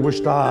 then I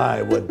wished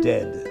I were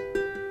dead.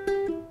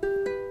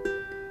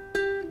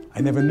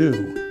 I never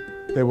knew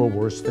there were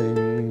worse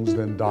things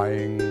than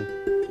dying.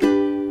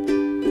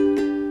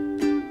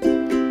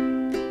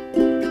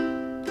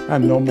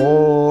 And no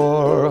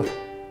more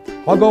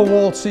I'll go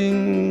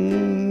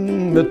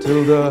waltzing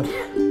Matilda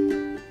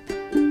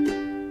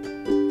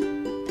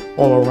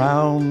all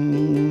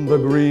around the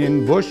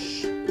green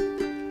bush,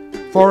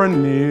 far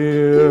and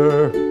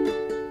near.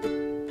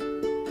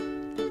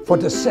 For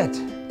to set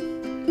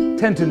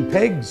tent and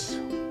pegs,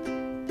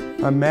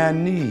 a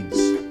man needs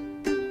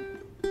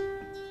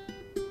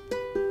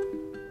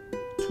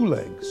 2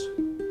 legs.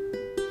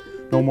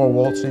 No more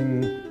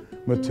waltzing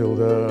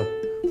Matilda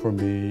for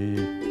me.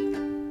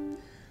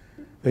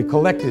 They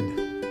collected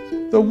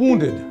the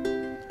wounded,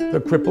 the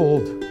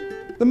crippled,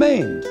 the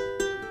maimed,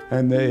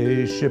 and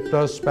they shipped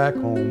us back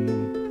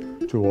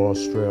home to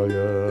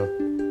Australia.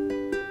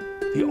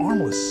 The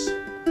armless,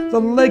 the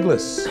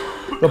legless,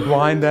 the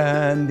blind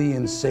and the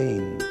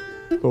insane,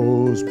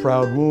 those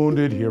proud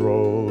wounded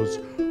heroes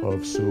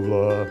of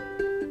Sula.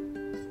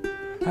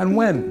 And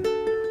when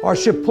our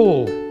ship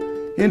pulled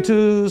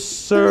into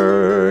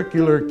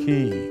Circular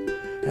Quay,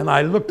 and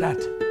I looked at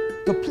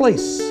the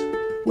place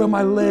where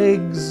my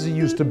legs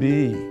used to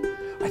be,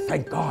 I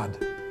thank God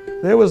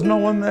there was no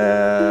one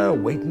there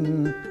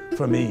waiting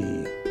for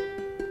me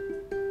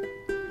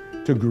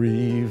to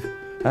grieve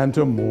and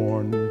to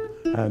mourn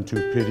and to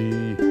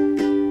pity.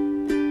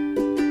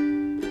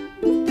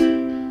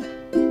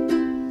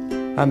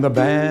 And the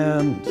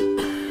band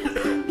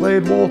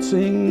played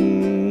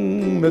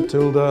Waltzing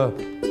Matilda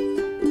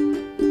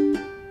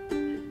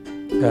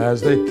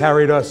as they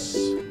carried us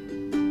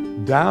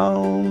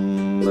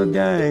down the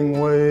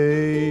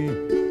gangway.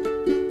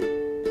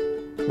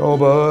 Oh,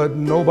 but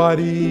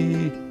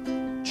nobody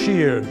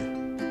cheered.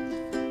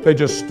 They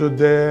just stood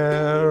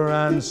there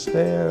and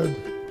stared.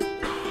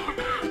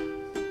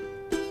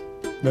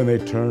 Then they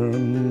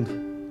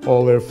turned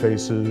all their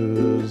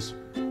faces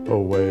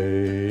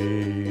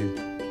away.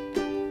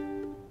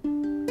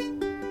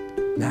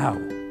 Now,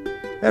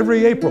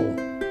 every April,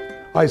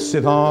 I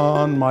sit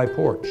on my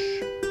porch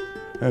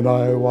and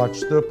I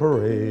watch the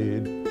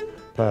parade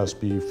pass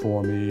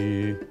before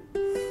me.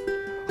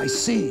 I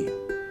see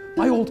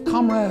my old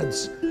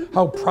comrades,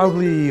 how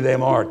proudly they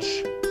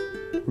march,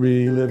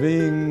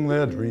 reliving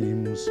their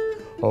dreams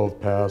of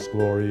past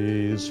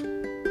glories.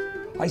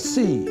 I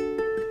see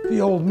the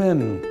old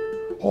men,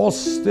 all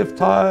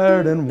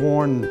stiff-tired and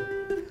worn,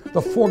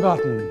 the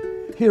forgotten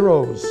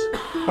heroes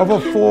of a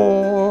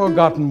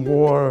forgotten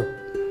war.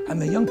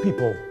 And the young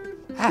people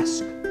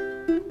ask,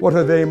 what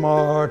are they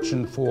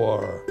marching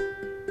for?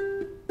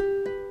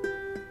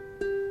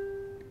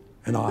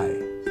 And I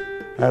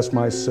ask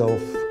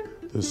myself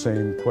the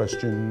same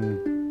question.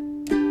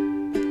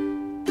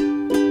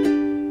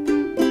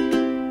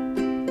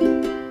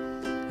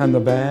 And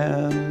the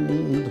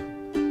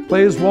band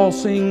plays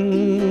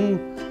Waltzing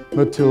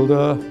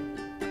Matilda,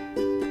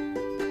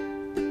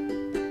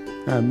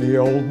 and the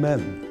old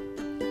men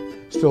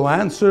still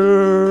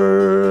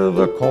answer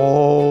the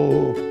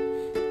call.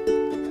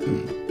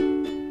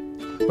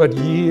 But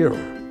year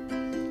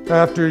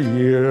after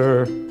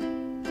year,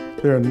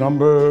 their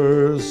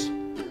numbers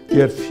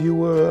get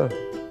fewer.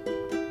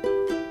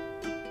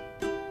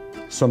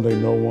 Someday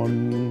no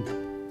one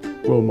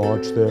will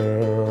march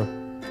there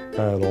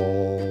at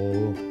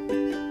all.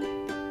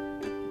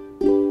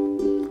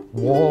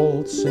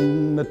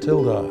 Waltzing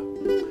Matilda,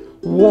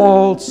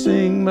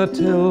 waltzing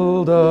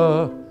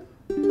Matilda,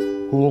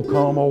 who'll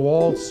come a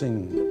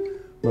waltzing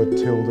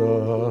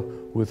Matilda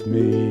with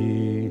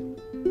me?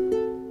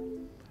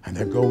 And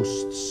their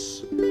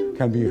ghosts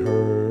can be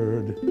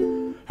heard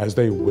as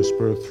they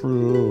whisper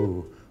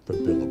through the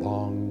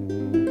billabong.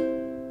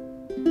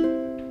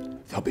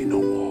 There'll be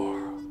no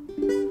more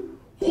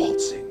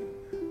waltzing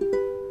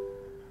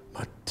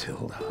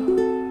Matilda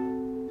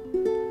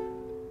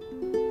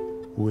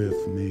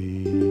with me.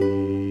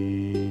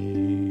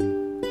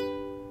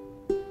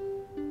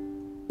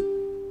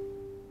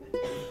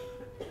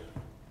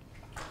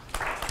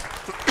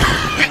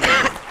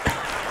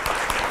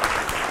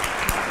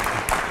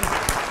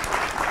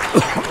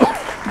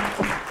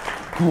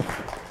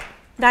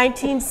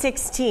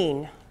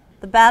 1916,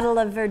 the Battle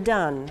of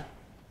Verdun,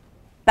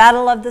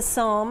 Battle of the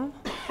Somme.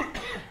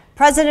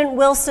 President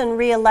Wilson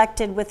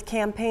re-elected with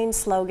campaign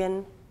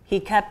slogan, "He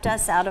kept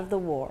us out of the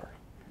war."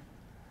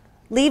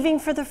 Leaving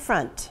for the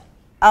front,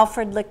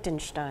 Alfred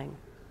Lichtenstein.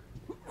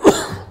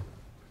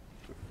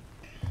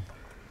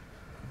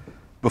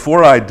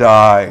 Before I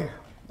die,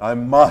 I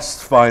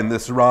must find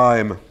this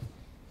rhyme.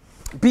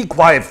 Be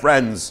quiet,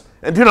 friends,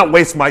 and do not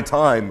waste my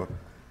time.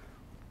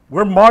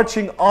 We're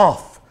marching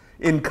off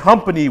in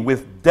company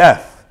with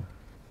death.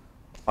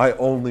 I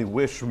only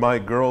wish my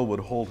girl would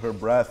hold her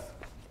breath.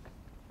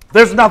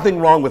 There's nothing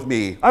wrong with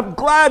me. I'm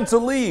glad to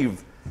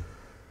leave.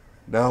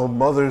 Now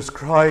mother's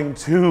crying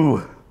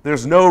too.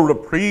 There's no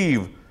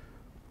reprieve.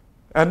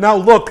 And now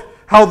look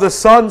how the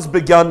sun's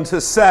begun to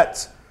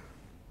set.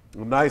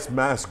 A nice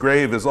mass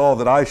grave is all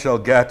that I shall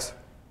get.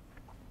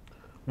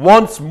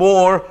 Once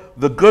more,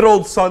 the good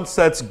old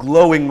sunset's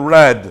glowing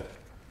red.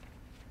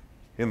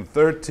 In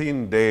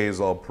 13 days,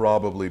 I'll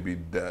probably be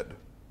dead.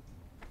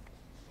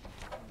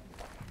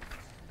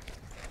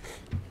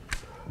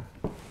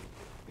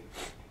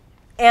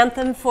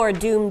 Anthem for a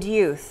Doomed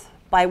Youth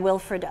by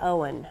Wilfred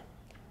Owen.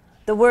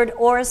 The word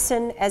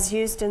orison, as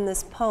used in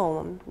this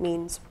poem,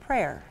 means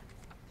prayer.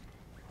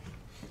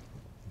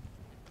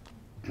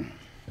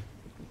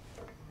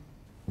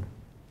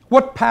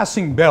 What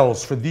passing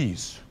bells for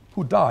these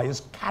who die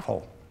as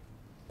cattle?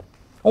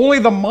 Only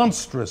the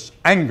monstrous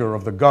anger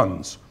of the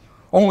guns,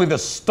 only the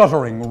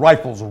stuttering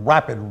rifle's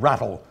rapid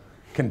rattle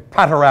can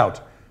patter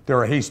out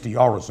their hasty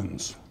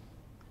orisons.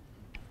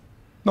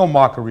 No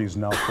mockeries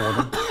now for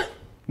them,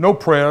 no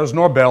prayers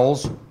nor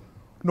bells,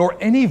 nor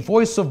any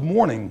voice of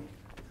mourning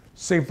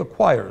save the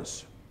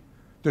choirs,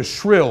 the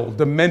shrill,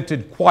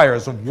 demented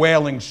choirs of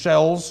wailing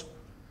shells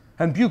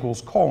and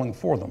bugles calling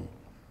for them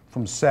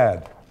from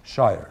sad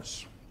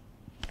shires.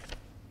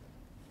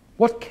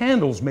 What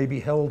candles may be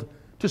held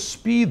to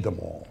speed them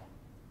all.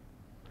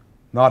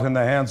 Not in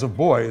the hands of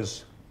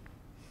boys,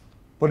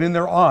 but in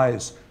their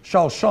eyes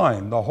shall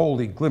shine the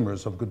holy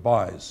glimmers of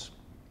goodbyes.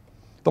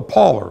 The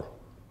pallor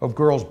of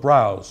girls'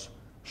 brows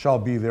shall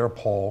be their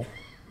pall.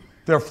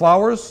 Their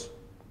flowers,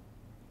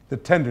 the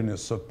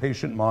tenderness of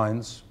patient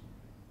minds,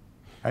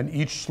 and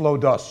each slow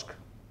dusk,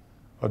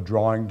 a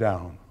drawing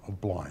down of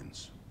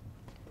blinds.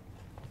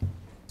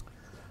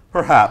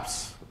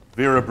 Perhaps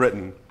Vera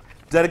Brittain,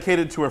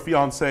 dedicated to her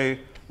fiancé,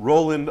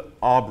 Roland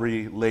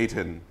Aubrey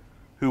Layton,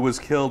 who was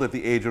killed at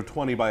the age of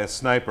 20 by a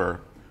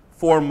sniper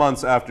 4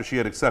 months after she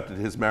had accepted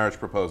his marriage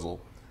proposal.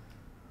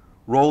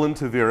 Roland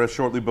to Vera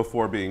shortly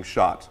before being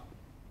shot.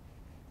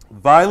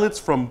 Violets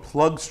from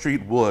Plug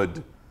Street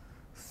Wood,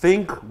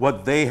 think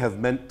what they have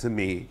meant to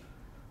me.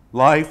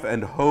 Life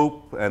and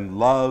hope and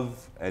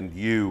love and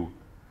you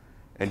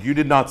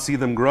did not see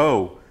them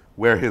grow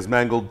where his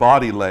mangled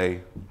body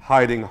lay,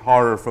 hiding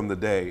horror from the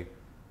day.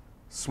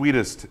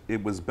 Sweetest,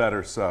 it was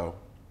better so.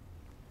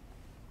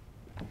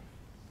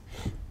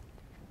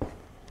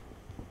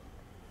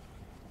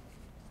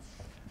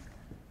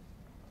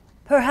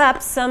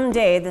 Perhaps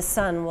someday the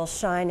sun will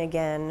shine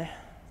again,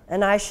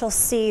 and I shall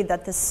see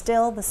that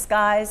still the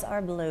skies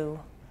are blue,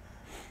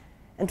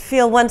 and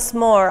feel once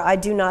more I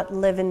do not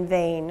live in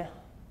vain,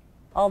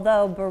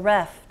 although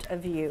bereft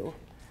of you.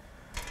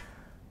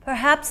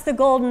 Perhaps the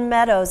golden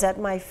meadows at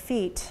my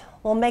feet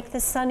will make the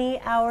sunny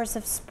hours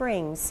of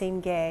spring seem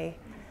gay,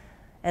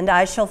 and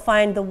I shall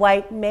find the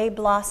white May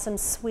blossom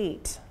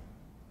sweet,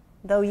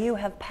 though you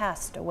have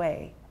passed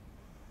away.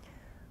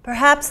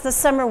 Perhaps the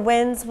summer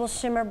winds will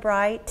shimmer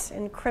bright,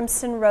 and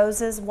crimson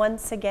roses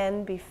once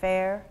again be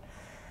fair,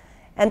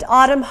 and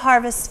autumn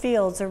harvest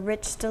fields a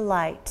rich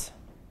delight,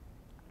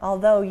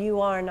 although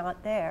you are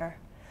not there.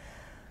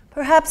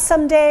 Perhaps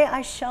someday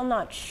I shall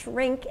not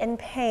shrink in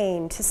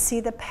pain to see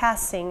the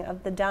passing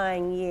of the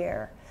dying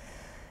year,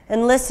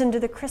 and listen to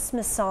the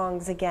Christmas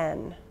songs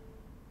again,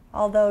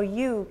 although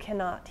you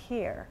cannot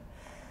hear.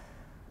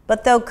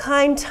 But though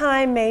kind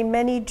time may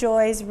many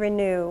joys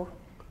renew,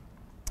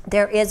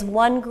 there is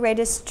one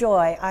greatest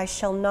joy I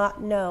shall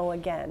not know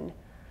again,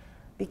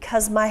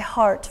 because my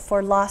heart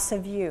for loss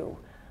of you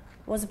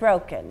was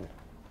broken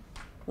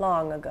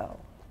long ago.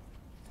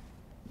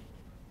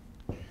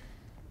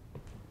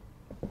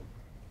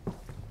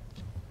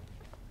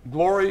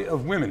 Glory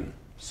of Women,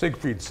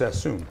 Siegfried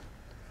Sassoon.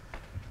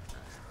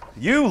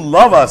 You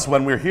love us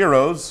when we're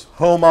heroes,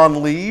 home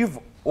on leave,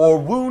 or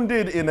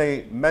wounded in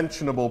a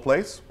mentionable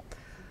place.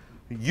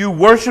 You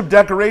worship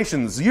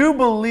decorations. You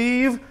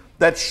believe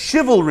that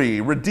chivalry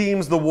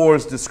redeems the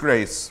war's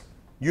disgrace.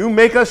 You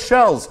make us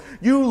shells.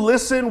 You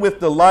listen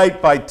with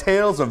delight by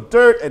tales of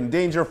dirt and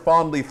danger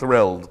fondly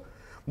thrilled.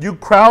 You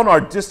crown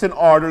our distant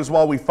ardors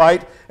while we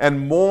fight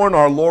and mourn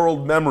our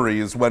laureled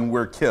memories when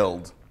we're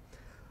killed.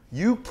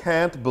 You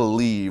can't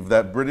believe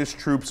that British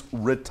troops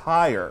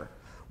retire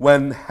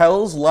when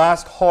hell's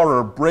last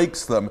horror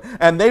breaks them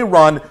and they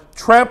run,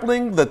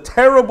 trampling the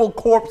terrible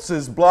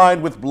corpses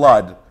blind with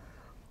blood.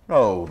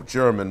 Oh,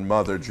 German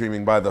mother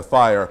dreaming by the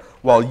fire,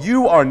 while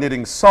you are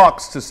knitting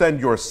socks to send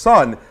your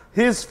son,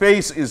 his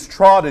face is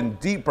trodden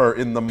deeper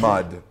in the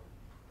mud.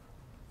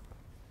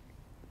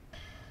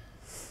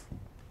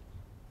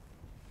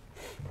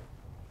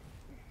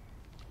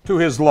 To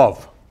his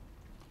love,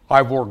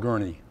 Ivor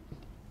Gurney.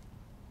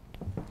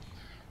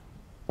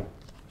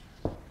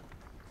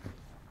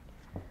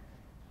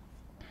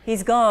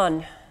 He's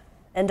gone,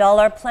 and all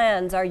our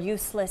plans are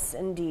useless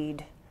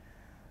indeed.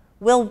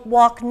 We'll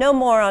walk no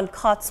more on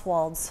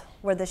Cotswolds,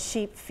 where the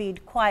sheep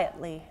feed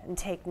quietly and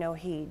take no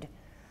heed.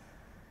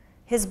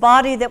 His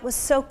body that was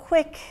so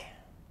quick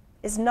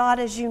is not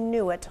as you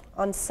knew it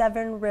on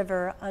Severn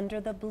River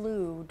under the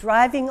blue,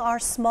 driving our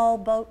small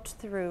boat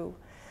through.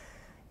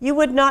 You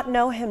would not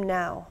know him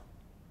now,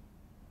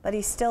 but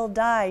he still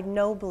died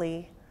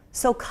nobly,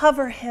 so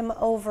cover him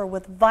over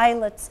with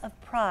violets of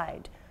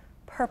pride,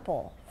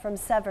 purple from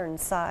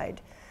Severn's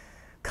side.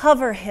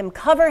 Cover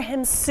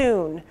him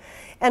soon,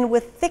 and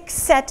with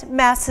thick-set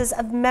masses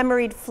of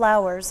memoried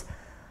flowers,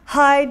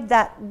 hide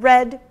that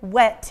red,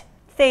 wet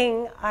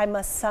thing I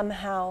must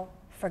somehow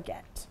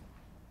forget.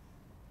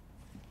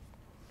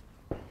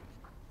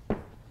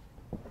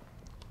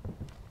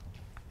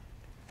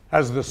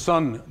 As the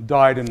sun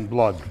died in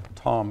blood,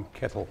 Tom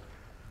Kettle.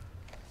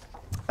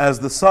 As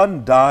the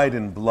sun died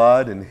in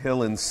blood and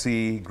hill and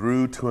sea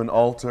grew to an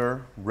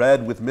altar,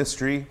 red with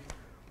mystery,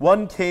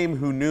 one came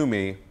who knew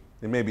me,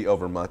 it may be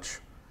overmuch,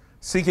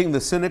 seeking the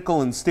cynical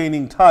and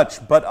staining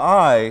touch, but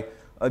I,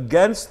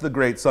 against the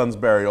great sun's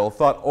burial,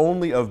 thought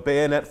only of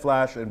bayonet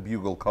flash and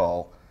bugle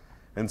call,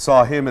 and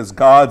saw him as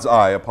God's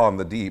eye upon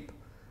the deep,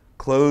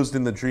 closed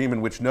in the dream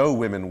in which no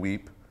women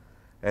weep,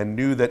 and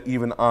knew that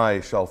even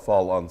I shall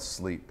fall on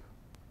sleep.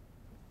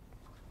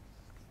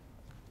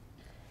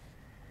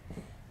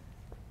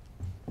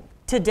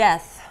 To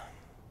death,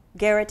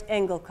 Garrett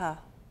Engelka.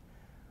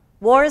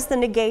 War is the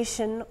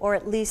negation, or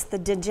at least the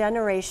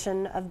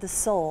degeneration of the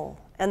soul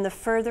and the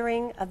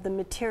furthering of the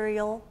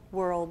material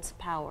world's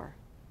power.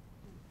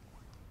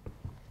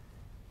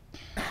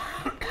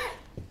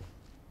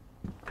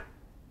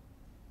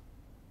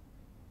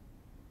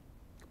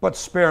 But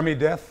spare me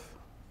death.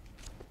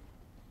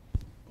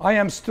 I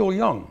am still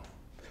young.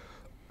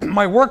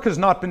 My work has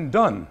not been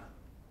done.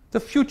 The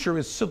future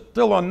is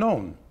still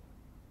unknown.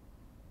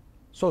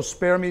 So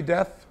spare me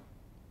death.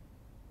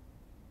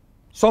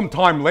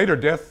 Sometime later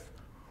death,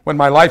 when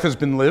my life has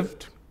been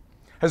lived,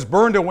 has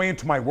burned away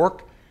into my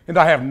work, and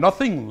I have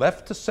nothing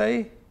left to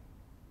say,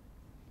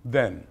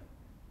 then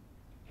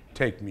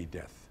take me,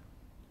 death.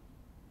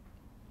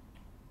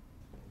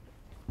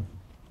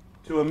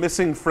 To a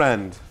missing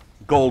friend,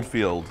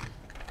 Goldfield,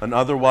 an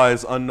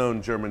otherwise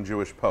unknown German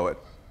Jewish poet.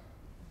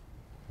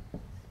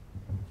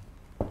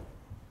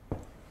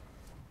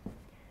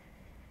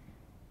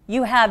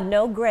 You have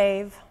no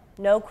grave,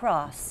 no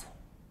cross,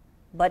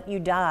 but you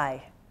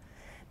die.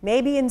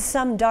 Maybe in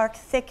some dark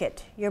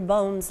thicket your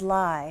bones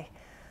lie,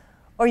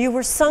 or you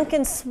were sunk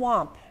in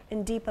swamp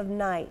in deep of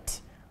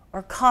night,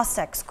 or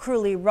Cossacks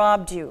cruelly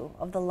robbed you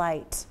of the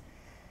light.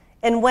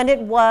 And when it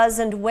was,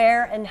 and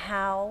where, and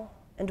how,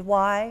 and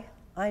why,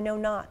 I know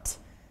not.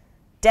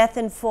 Death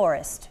in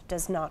forest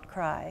does not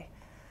cry.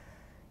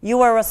 You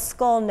are a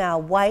skull now,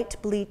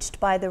 white bleached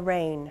by the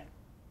rain,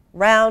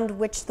 round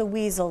which the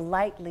weasel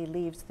lightly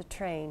leaves the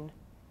train.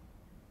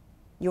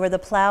 You are the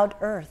plowed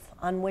earth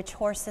on which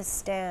horses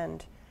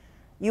stand.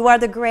 You are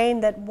the grain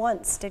that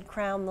once did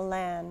crown the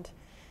land.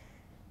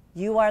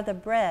 You are the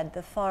bread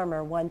the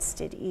farmer once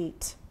did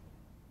eat.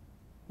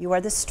 You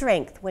are the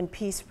strength when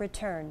peace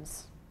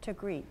returns to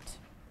greet.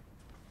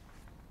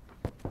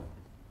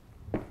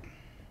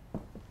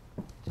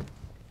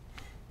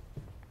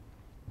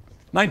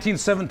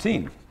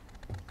 "1917,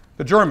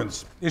 the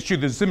Germans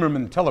issued the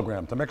Zimmermann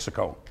telegram to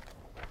Mexico.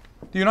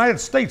 The United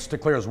States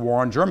declares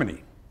war on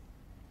Germany.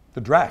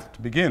 The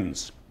draft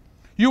begins.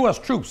 U.S.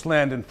 troops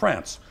land in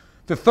France.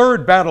 The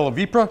Third Battle of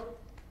Ypres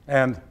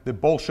and the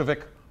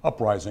Bolshevik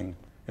uprising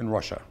in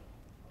Russia."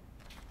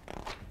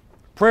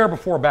 Prayer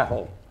before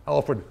battle,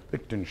 Alfred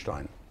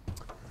Lichtenstein.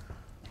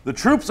 The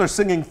troops are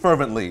singing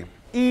fervently,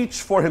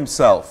 each for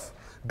himself.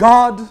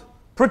 God,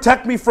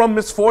 protect me from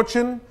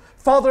misfortune.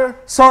 Father,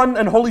 Son,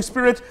 and Holy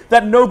Spirit,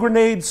 that no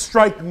grenades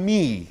strike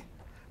me.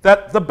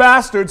 That the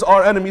bastards,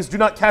 our enemies, do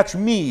not catch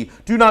me,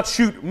 do not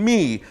shoot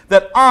me.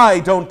 That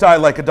I don't die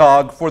like a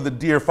dog for the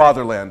dear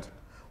fatherland.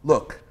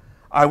 Look,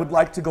 I would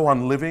like to go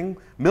on living,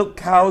 milk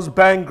cows,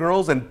 bang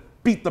girls, and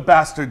beat the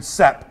bastards'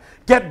 sap.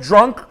 Get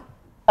drunk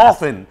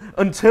often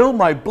until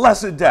my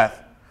blessed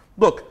death.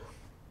 Look,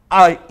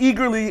 I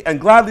eagerly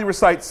and gladly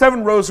recite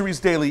 7 rosaries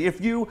daily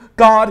if you,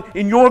 God,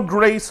 in your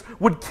grace,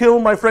 would kill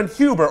my friend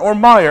Huber or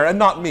Meyer and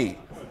not me.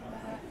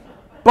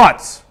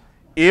 But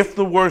if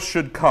the worst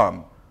should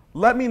come,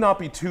 let me not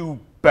be too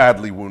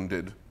badly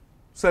wounded.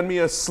 Send me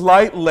a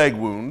slight leg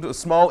wound, a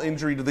small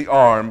injury to the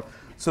arm,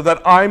 so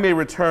that I may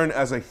return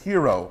as a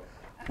hero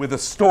with a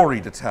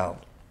story to tell.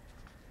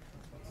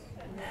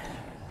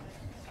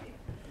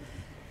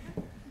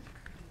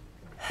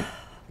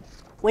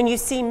 When you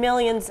see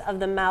millions of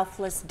the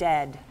mouthless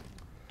dead,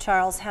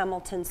 Charles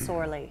Hamilton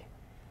Sorley.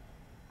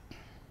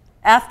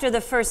 After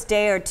the first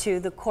day or two,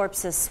 the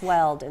corpses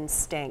swelled and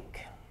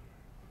stank.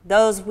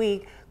 Those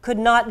we could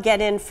not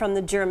get in from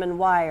the German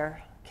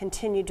wire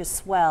continued to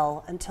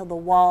swell until the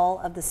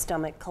wall of the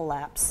stomach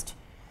collapsed.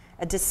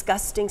 A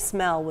disgusting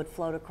smell would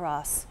float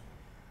across.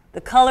 The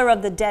color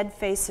of the dead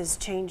faces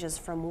changes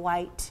from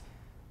white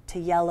to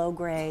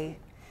yellow-gray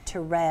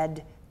to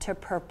red to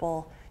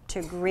purple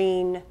to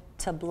green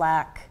to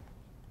black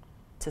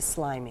to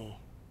slimy.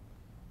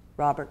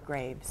 Robert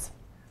Graves.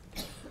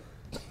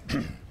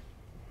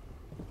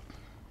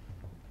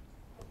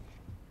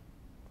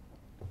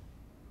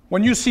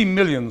 When you see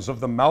millions of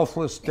the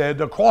mouthless dead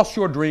across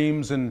your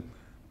dreams in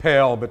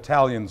pale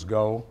battalions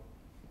go,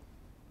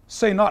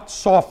 say not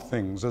soft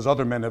things as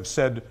other men have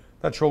said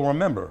that you'll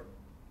remember,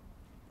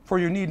 for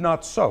you need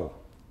not so.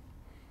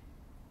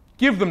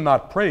 Give them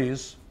not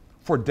praise,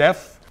 for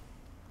death,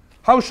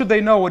 how should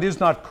they know it is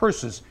not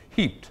curses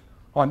heaped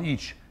on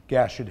each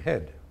gashed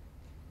head?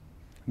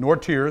 Nor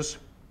tears,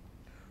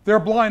 their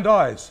blind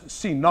eyes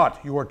see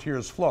not your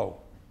tears flow,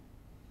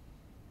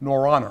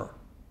 nor honor,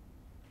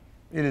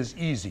 it is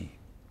easy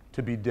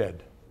to be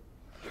dead.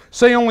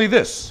 Say only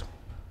this,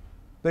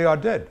 they are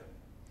dead.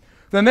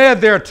 Then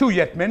add thereto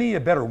yet many a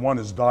better one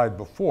has died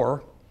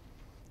before.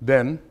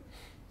 Then,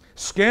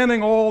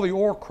 scanning all the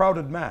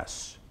o'ercrowded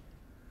mass,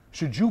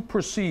 should you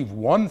perceive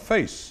one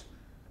face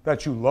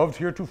that you loved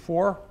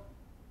heretofore,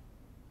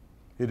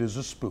 it is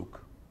a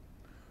spook.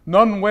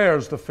 None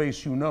wears the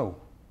face you know.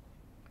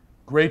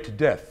 Great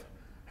death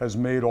has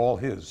made all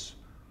his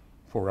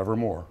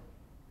forevermore.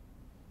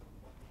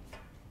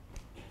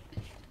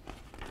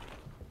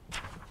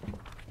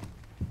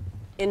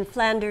 In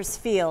Flanders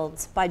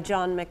Fields by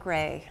John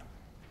McRae.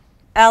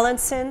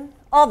 Allenson,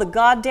 all the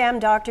goddamn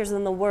doctors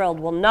in the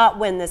world will not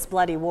win this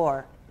bloody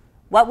war.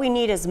 What we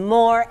need is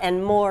more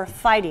and more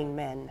fighting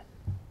men.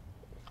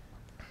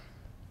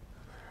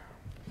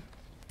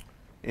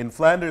 In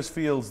Flanders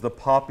Fields the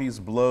poppies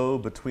blow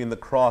between the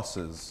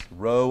crosses,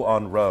 row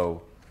on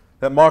row,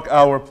 that mark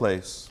our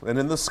place, and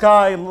in the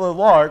sky the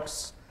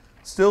larks,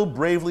 still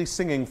bravely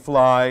singing,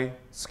 fly,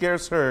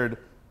 scarce heard,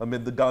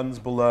 amid the guns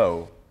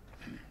below.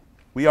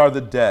 We are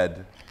the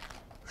dead.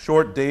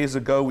 Short days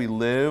ago we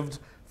lived,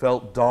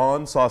 felt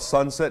dawn, saw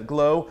sunset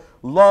glow,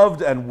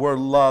 loved and were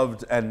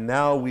loved, and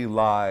now we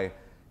lie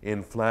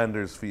in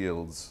Flanders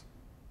fields.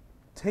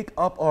 Take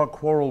up our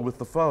quarrel with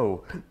the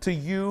foe. To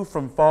you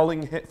from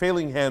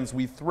failing hands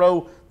we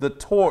throw the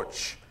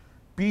torch.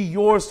 Be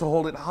yours to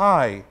hold it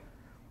high.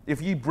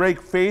 If ye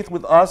break faith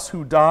with us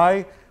who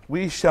die,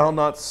 we shall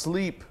not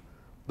sleep,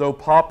 though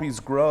poppies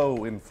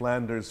grow in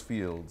Flanders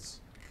fields.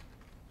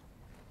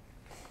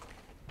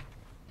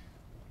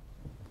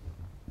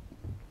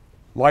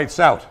 Lights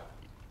Out,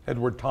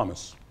 Edward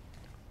Thomas.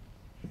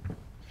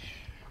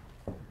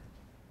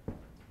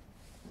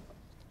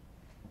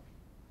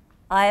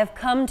 I have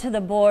come to the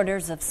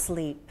borders of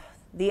sleep,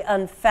 the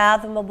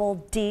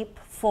unfathomable deep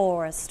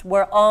forest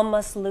where all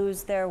must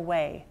lose their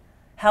way,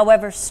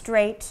 however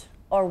straight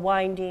or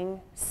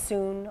winding,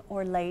 soon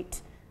or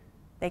late,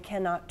 they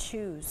cannot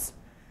choose.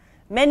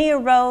 Many a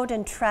road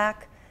and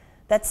track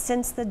that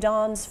since the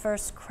dawn's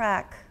first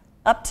crack,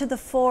 up to the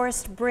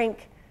forest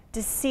brink,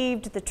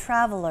 deceived the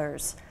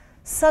travelers,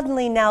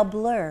 suddenly now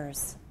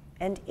blurs,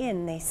 and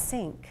in they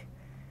sink.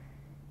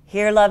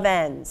 Here love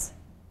ends,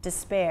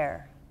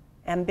 despair,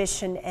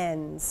 ambition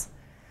ends.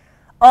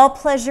 All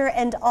pleasure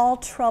and all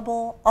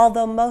trouble,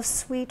 although most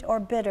sweet or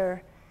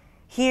bitter,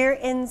 here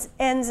ends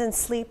in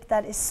sleep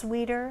that is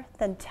sweeter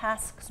than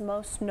tasks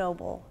most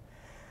noble.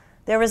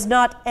 There is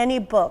not any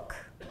book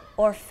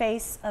or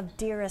face of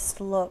dearest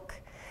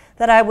look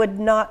that I would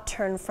not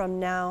turn from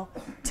now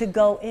to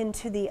go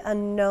into the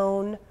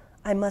unknown.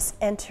 I must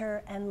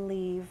enter and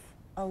leave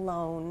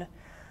alone.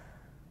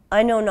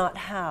 I know not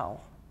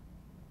how.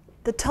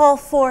 The tall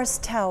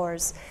forest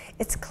towers,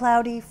 its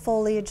cloudy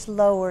foliage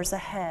lowers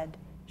ahead,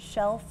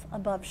 shelf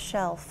above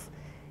shelf.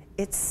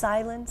 Its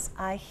silence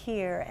I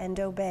hear and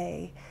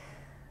obey,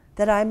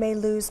 that I may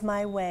lose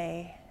my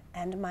way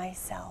and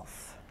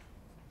myself.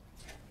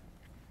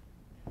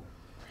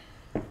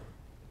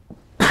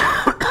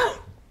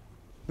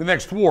 The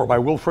Next War by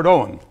Wilfred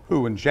Owen,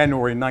 who in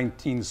January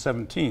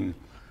 1917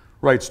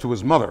 writes to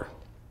his mother,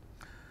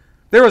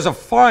 "There is a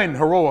fine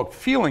heroic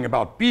feeling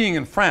about being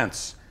in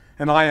France,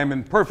 and I am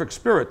in perfect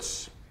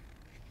spirits."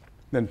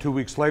 Then 2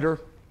 weeks later,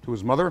 to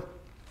his mother,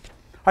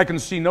 "I can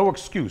see no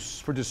excuse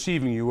for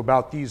deceiving you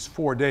about these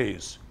 4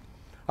 days.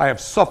 I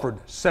have suffered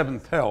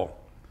seventh hell.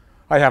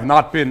 I have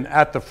not been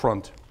at the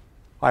front.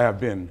 I have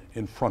been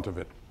in front of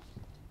it."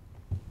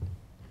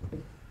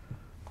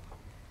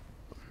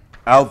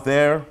 Out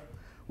there,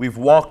 we've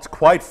walked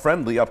quite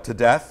friendly up to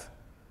death,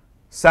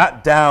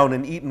 sat down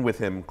and eaten with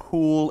him,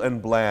 cool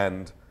and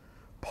bland,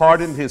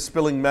 pardoned his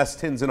spilling mess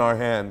tins in our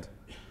hand.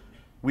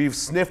 We've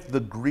sniffed the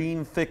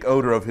green, thick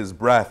odor of his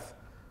breath.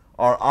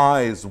 Our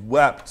eyes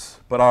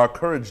wept, but our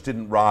courage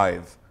didn't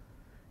writhe.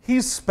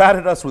 He's spat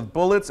at us with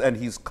bullets and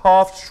he's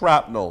coughed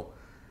shrapnel.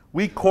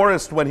 We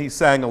chorused when he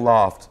sang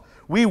aloft.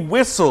 We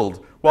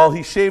whistled while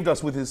he shaved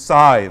us with his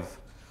scythe.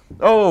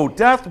 Oh,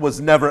 death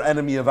was never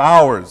enemy of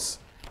ours.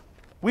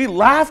 We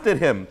laughed at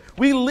him.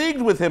 We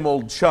leagued with him,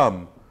 old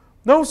chum.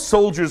 No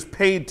soldiers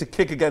paid to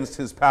kick against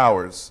his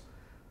powers.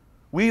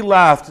 We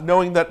laughed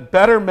knowing that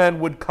better men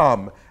would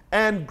come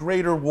and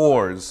greater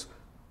wars.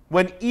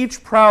 When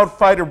each proud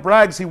fighter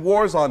brags he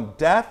wars on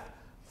death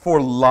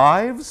for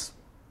lives,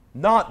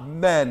 not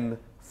men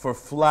for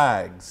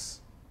flags.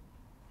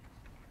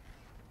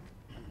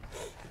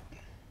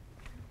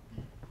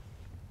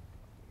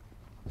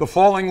 The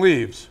Falling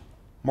Leaves,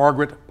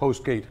 Margaret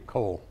Postgate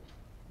Cole.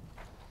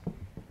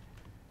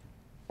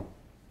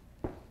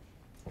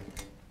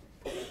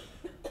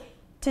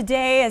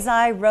 Today, as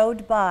I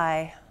rode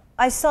by,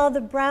 I saw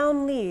the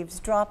brown leaves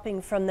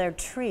dropping from their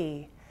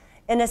tree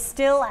in a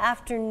still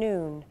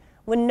afternoon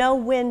when no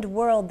wind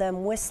whirled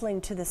them whistling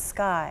to the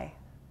sky,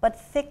 but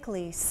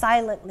thickly,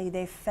 silently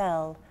they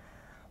fell,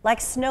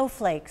 like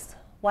snowflakes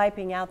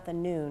wiping out the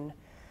noon,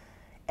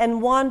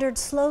 and wandered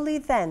slowly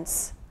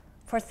thence,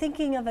 for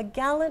thinking of a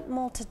gallant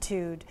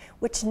multitude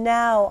which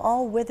now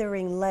all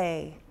withering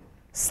lay,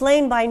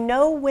 slain by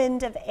no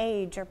wind of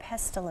age or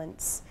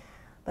pestilence,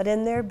 but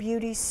in their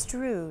beauty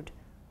strewed,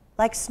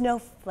 like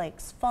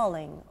snowflakes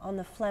falling on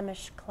the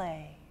Flemish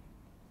clay.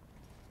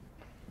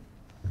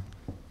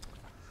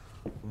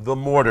 The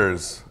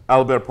Mortars,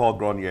 Albert Paul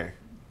Grenier.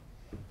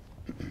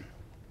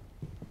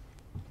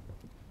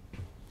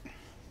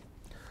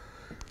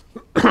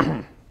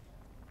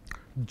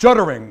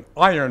 Juddering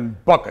iron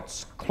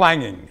buckets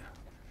clanging,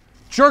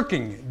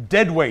 jerking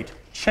deadweight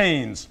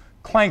chains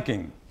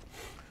clanking.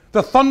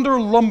 The thunder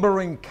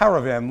lumbering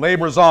caravan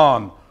labors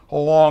on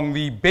along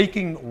the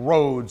baking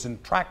roads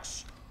and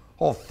tracks,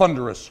 all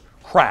thunderous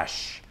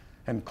crash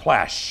and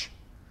clash.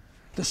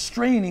 The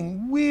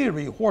straining,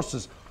 weary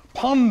horses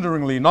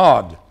ponderingly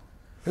nod,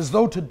 as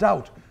though to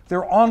doubt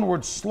their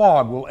onward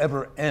slog will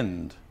ever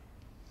end.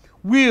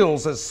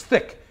 Wheels as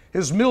thick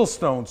as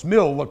millstones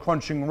mill the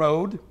crunching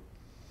road,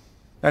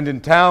 and in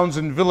towns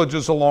and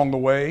villages along the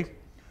way,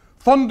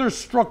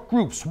 thunderstruck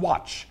groups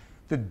watch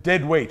the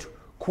deadweight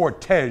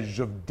cortege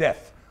of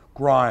death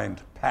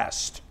grind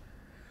past.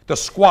 The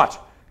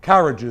squat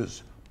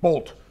carriages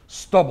bolt,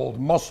 stubbled,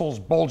 muscles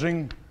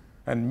bulging,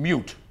 and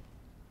mute,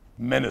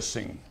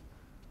 menacing,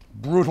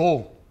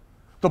 brutal,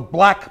 the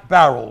black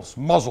barrels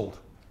muzzled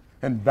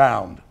and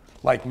bound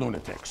like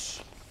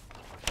lunatics.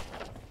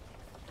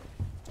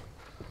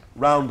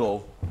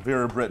 Roundel,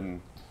 Vera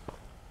Britain.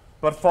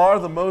 But far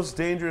the most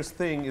dangerous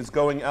thing is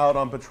going out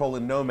on patrol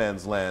in no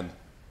man's land.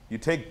 You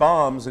take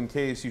bombs in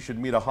case you should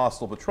meet a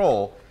hostile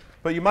patrol,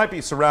 but you might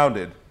be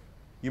surrounded.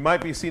 You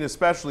might be seen,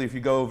 especially if you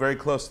go very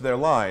close to their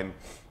line.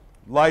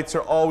 Lights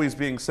are always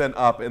being sent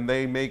up, and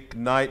they make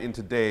night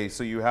into day,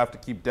 so you have to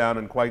keep down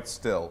and quite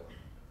still.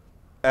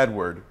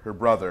 Edward, her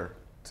brother,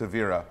 to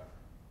Vera.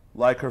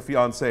 Like her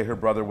fiancé, her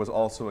brother was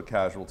also a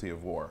casualty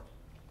of war.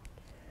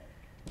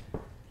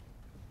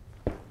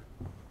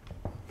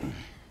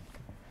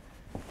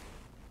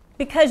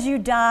 Because you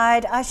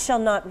died, I shall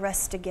not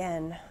rest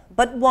again,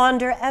 but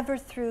wander ever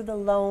through the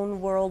lone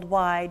world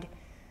wide,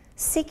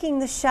 seeking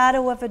the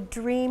shadow of a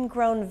dream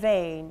grown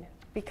vain,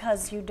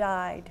 because you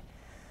died.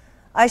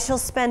 I shall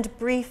spend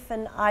brief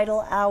and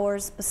idle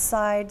hours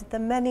beside the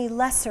many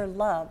lesser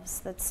loves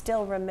that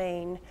still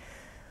remain,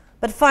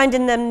 but find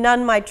in them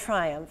none my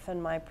triumph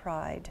and my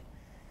pride.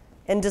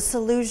 And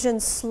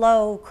disillusion's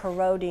slow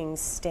corroding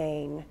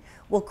stain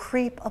will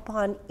creep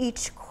upon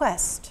each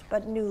quest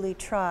but newly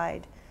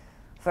tried.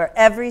 For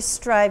every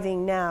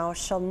striving now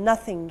shall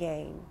nothing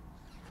gain,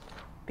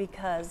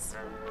 because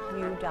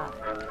you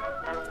died.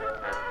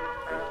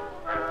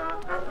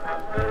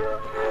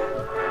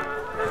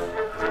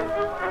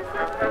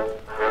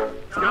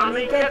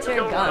 Johnny, get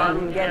your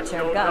gun, get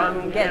your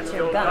gun, get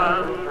your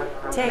gun.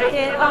 Take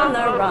it on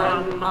the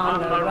run, on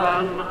the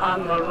run,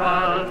 on the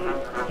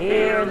run.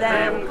 Hear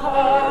them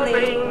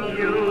calling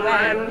you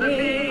and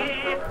me,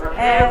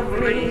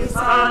 every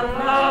son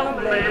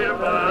of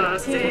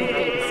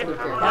liberty.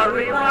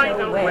 Hurry right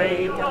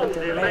away, don't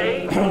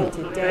delay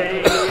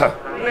today.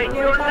 Make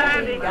your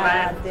daddy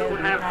glad that we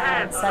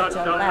had such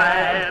a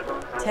lad.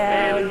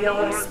 Tell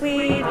your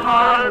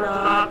sweetheart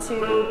not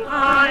to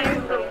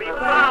pine. Be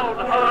proud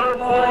of her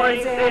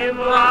boys in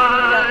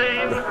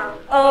line.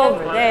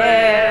 Over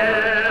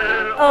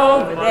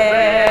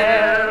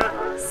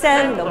there,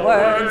 send the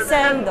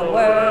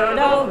word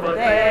over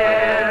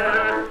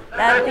there.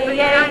 That the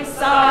Yanks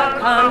are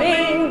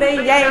coming,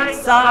 the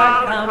Yanks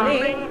are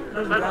coming.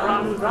 The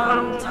drum,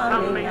 drum,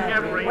 tumbling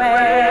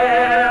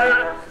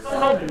everywhere.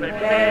 So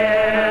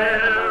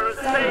beware,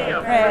 say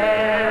a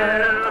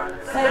prayer.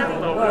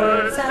 Send the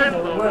word,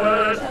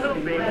 so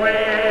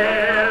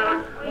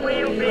beware.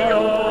 We'll be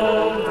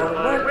over,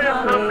 we're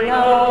coming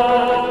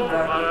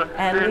over,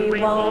 and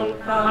we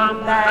won't come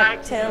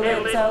back till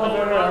it's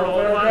over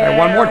there. And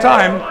one more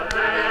time.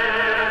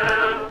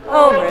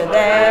 Over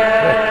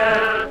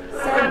there,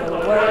 send the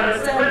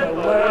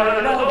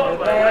word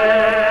over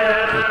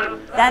there.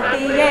 That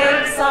the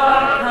Yanks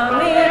are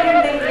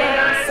coming, the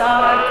Yanks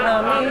are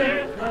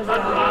coming. There's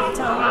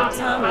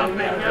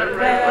tumbling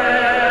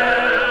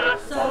everywhere.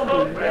 So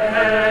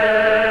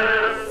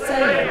beware,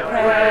 say a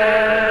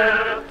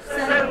prayer.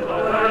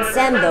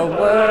 Send the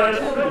word,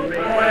 so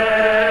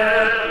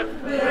beware.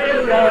 We'll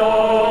be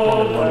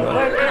over,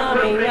 we're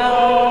coming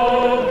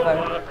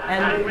over,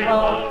 and we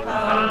won't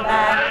come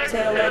back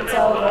till it's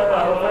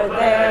over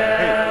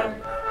there.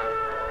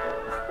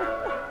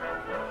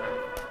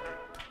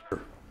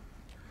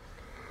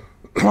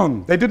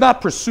 They did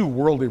not pursue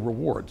worldly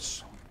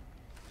rewards.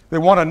 They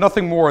wanted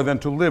nothing more than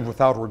to live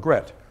without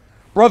regret.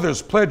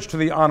 Brothers pledged to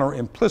the honor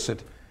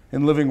implicit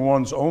in living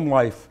one's own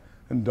life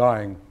and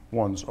dying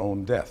one's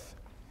own death.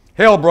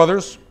 Hail,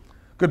 brothers!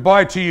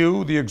 Goodbye to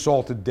you, the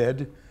exalted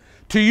dead.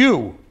 To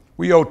you,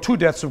 we owe two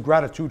debts of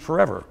gratitude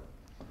forever: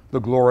 the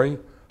glory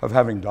of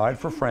having died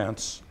for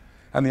France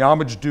and the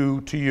homage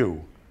due to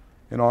you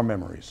in our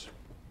memories.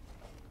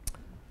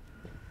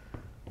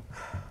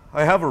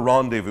 I have a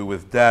rendezvous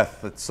with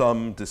death at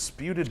some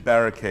disputed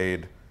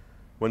barricade.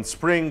 When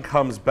spring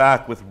comes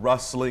back with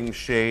rustling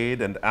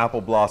shade and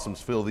apple blossoms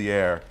fill the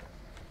air,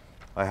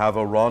 I have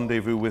a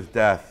rendezvous with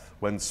death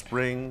when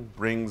spring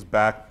brings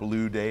back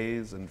blue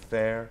days and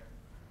fair.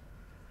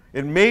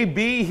 It may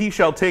be he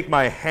shall take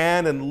my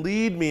hand and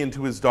lead me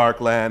into his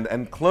dark land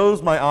and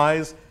close my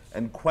eyes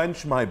and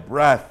quench my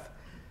breath.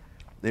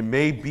 It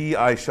may be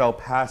I shall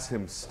pass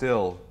him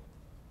still.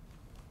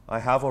 I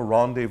have a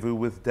rendezvous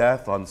with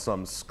death on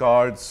some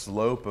scarred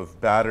slope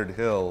of battered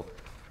hill.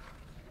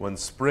 When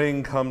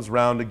spring comes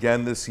round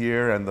again this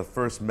year and the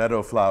first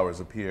meadow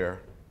flowers appear.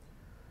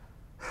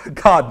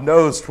 God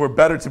knows 'twere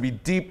better to be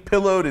deep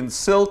pillowed in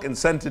silk and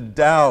scented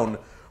down,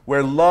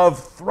 where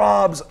love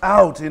throbs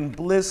out in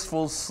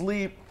blissful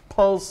sleep,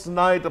 pulse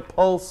nigh to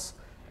pulse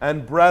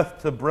and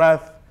breath to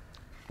breath,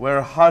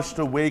 where hushed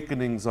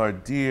awakenings are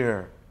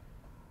dear.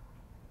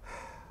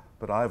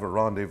 But I've a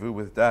rendezvous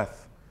with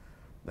death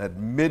at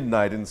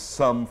midnight in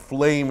some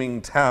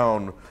flaming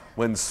town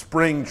when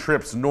spring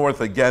trips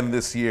north again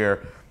this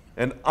year,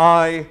 and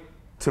I,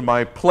 to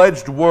my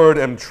pledged word,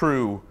 am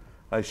true.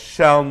 I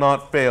shall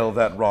not fail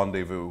that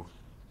rendezvous.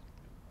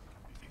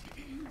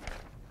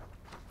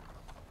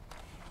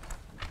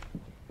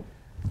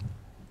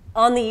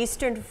 On the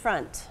Eastern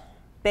Front,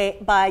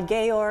 by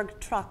Georg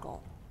Trakl.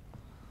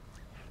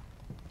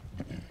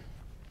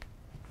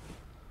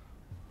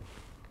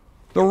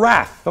 The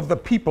wrath of the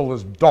people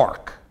is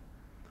dark.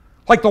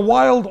 Like the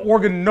wild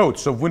organ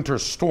notes of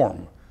winter's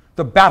storm,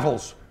 the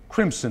battle's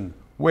crimson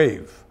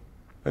wave,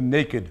 a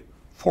naked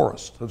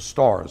forest of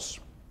stars.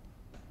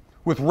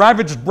 With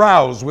ravaged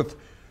brows, with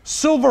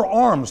silver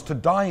arms to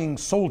dying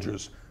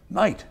soldiers,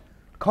 night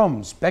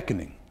comes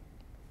beckoning.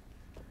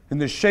 In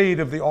the shade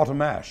of the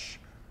autumn ash,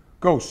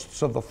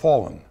 ghosts of the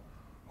fallen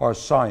are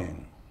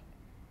sighing.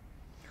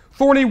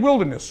 Thorny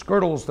wilderness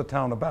girdles the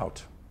town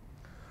about.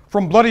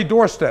 From bloody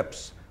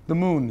doorsteps, the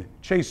moon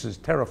chases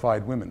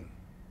terrified women.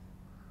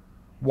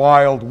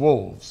 Wild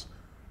wolves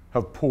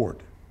have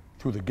poured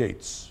through the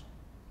gates.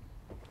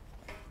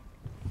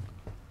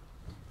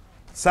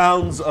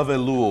 Sounds of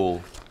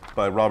Elul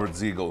by Robert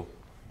Ziegel.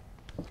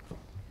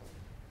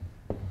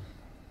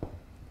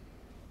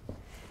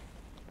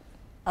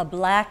 A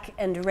black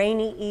and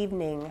rainy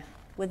evening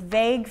with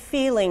vague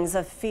feelings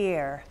of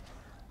fear,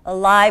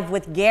 alive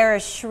with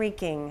garish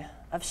shrieking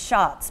of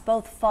shots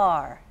both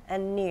far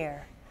and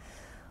near.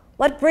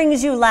 What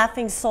brings you,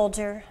 laughing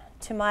soldier,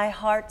 to my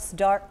heart's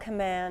dark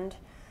command,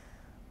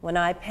 when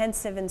I,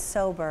 pensive and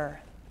sober,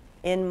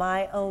 in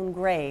my own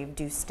grave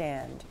do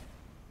stand?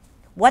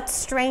 What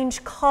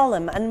strange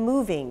column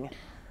unmoving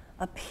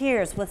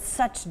appears with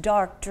such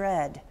dark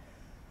dread?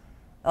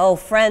 Oh,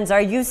 friends,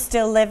 are you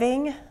still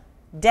living?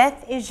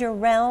 Death is your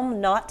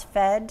realm not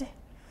fed?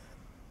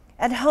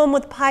 At home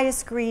with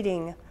pious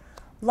greeting,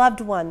 loved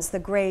ones the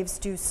graves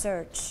do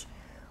search.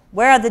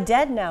 Where are the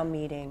dead now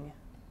meeting?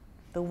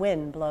 The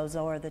wind blows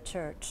o'er the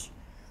church.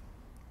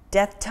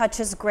 Death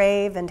touches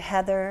grave and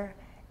heather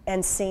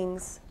and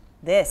sings,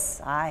 "This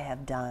I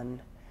have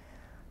done.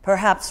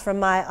 Perhaps from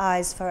my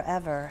eyes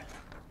forever,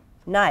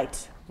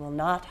 night will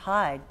not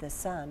hide the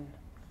sun."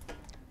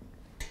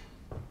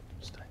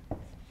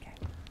 Okay.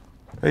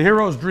 A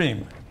Hero's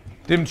Dream,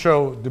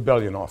 Dimcho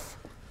Debelyanov.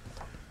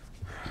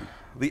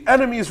 The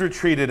enemies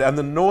retreated, and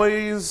the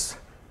noise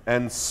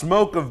and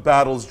smoke of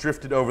battles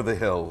drifted over the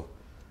hill.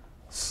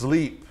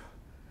 Sleep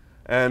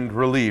and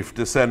relief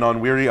descend on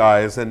weary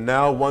eyes, and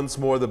now once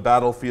more the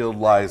battlefield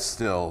lies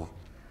still.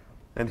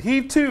 And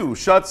he too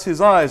shuts his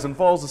eyes and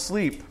falls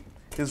asleep,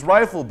 his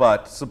rifle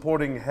butt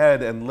supporting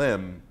head and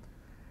limb,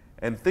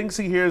 and thinks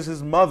he hears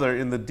his mother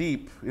in the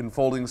deep,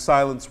 enfolding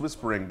silence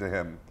whispering to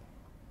him.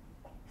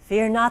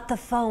 Fear not the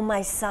foe,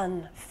 my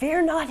son,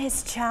 fear not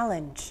his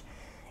challenge.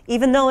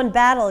 Even though in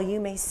battle you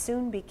may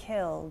soon be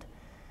killed,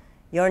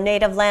 your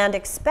native land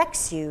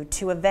expects you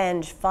to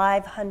avenge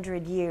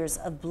 500 years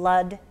of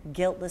blood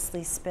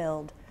guiltlessly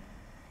spilled.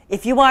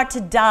 If you are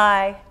to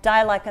die,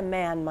 die like a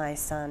man, my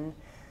son.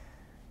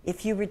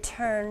 If you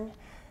return,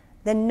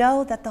 then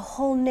know that the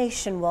whole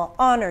nation will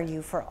honor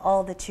you for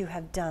all that you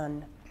have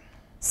done,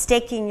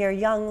 staking your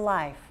young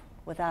life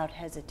without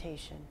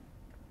hesitation.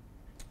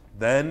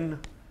 Then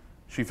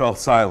she fell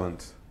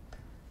silent.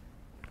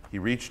 He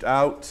reached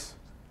out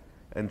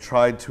and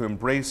tried to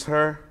embrace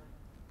her.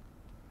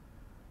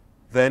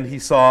 Then he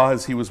saw,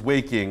 as he was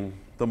waking,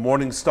 the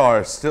morning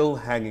star still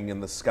hanging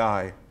in the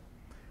sky.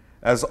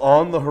 As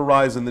on the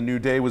horizon the new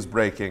day was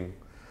breaking,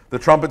 the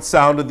trumpet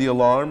sounded the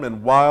alarm,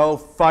 and while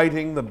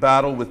fighting the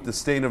battle with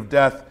disdain of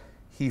death,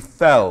 he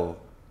fell,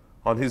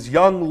 on his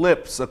young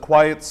lips a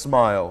quiet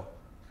smile,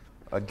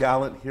 a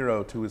gallant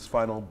hero to his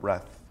final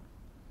breath.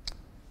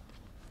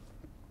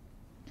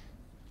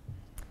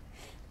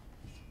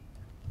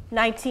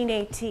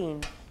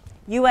 (1918).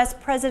 U.S.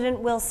 President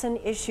Wilson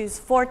issues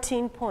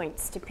 14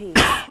 points to peace.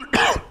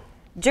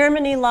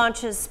 Germany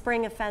launches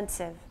spring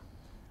offensive.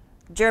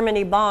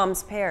 Germany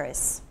bombs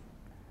Paris.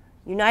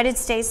 United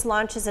States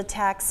launches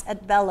attacks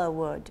at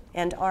Bellewood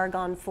and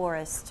Argonne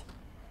Forest.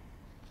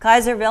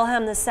 Kaiser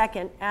Wilhelm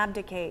II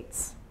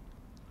abdicates,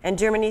 and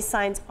Germany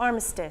signs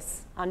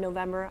armistice on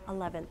November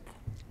 11th.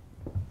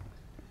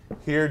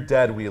 Here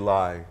dead we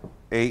lie.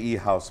 A.E.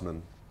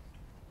 Housman.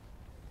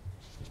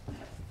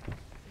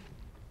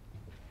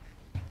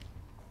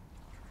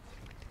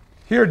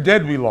 Here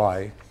dead we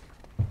lie,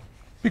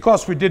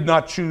 because we did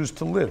not choose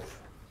to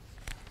live,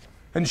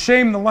 and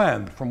shame the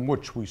land from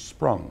which we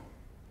sprung.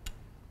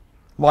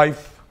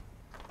 Life,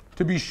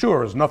 to be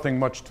sure, is nothing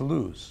much to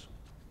lose,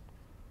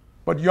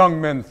 but young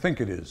men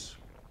think it is,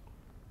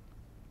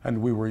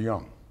 and we were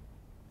young.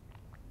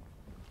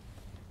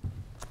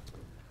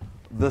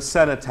 The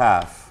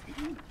Cenotaph,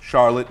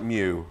 Charlotte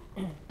Mew.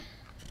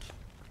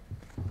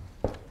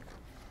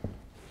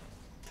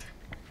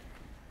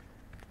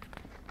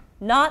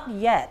 Not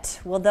yet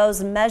will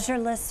those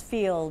measureless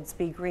fields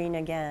be green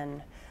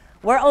again,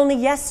 where only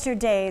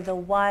yesterday the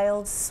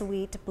wild,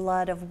 sweet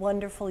blood of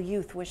wonderful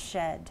youth was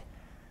shed.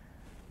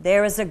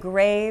 There is a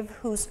grave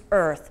whose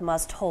earth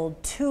must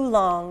hold too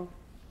long,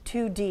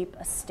 too deep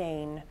a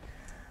stain,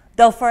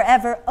 though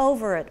forever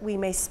over it we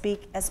may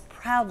speak as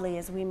proudly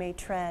as we may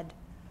tread.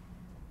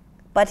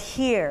 But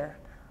here,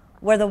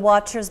 where the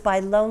watchers by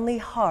lonely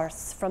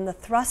hearths from the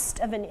thrust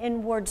of an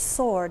inward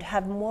sword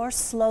have more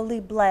slowly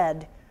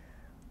bled,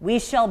 we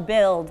shall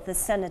build the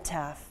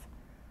cenotaph.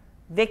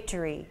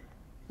 Victory,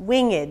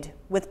 winged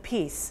with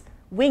peace,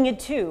 winged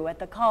too at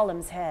the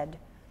column's head.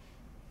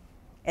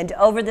 And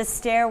over the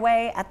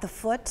stairway at the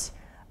foot,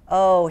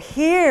 oh,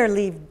 here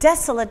leave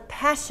desolate,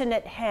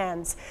 passionate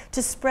hands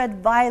to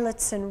spread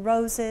violets and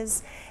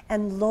roses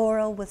and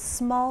laurel with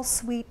small,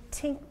 sweet,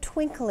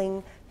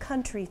 twinkling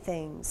country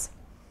things.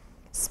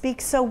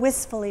 Speak so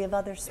wistfully of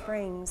other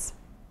springs.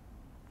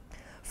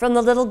 From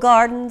the little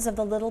gardens of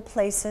the little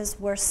places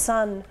where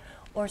son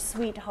or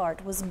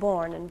sweetheart was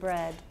born and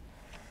bred.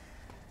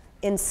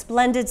 In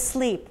splendid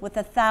sleep with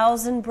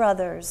 1,000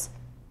 brothers,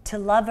 to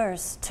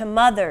lovers, to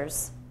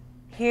mothers,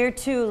 here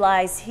too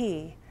lies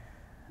he.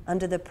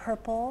 Under the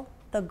purple,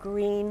 the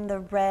green, the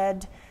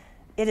red,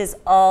 it is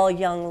all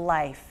young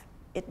life.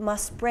 It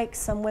must break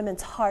some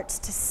women's hearts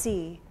to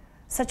see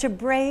such a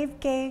brave,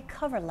 gay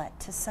coverlet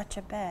to such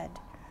a bed.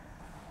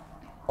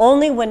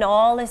 Only when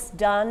all is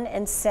done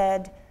and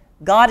said,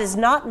 God is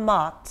not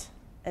mocked,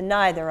 and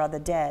neither are the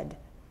dead.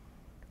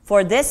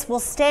 For this will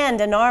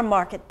stand in our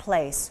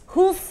marketplace.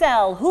 Who'll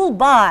sell, who'll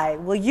buy?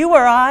 Will you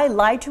or I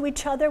lie to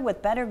each other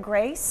with better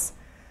grace?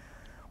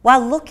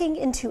 While looking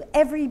into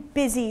every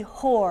busy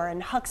whore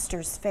and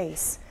huckster's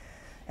face,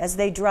 as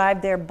they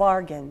drive their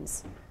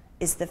bargains,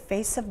 is the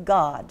face of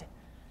God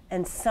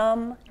and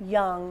some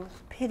young,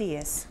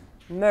 piteous,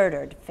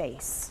 murdered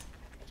face.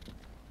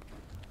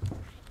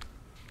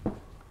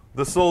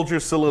 The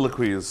Soldier's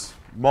Soliloquies,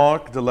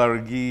 Marc de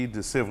Larriguie de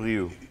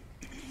Sévrieux.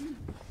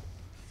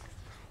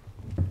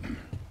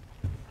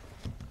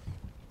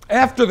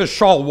 After the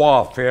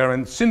Charleroi affair,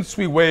 and since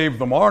we waved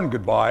the Marne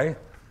goodbye,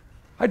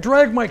 I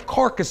drag my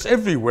carcass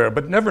everywhere,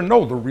 but never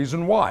know the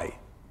reason why.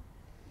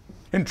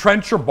 In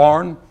trench or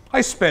barn,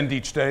 I spend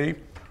each day,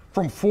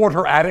 from fort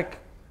or attic,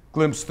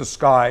 glimpse the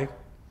sky.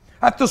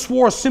 At this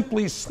war,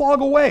 simply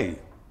slog away,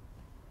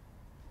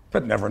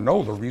 but never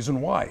know the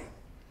reason why.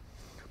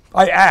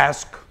 I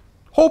ask,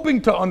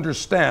 hoping to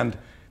understand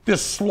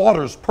this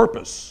slaughter's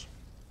purpose.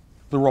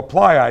 The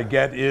reply I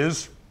get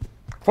is,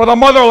 for the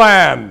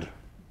motherland,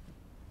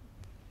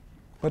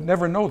 but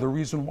never know the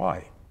reason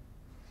why.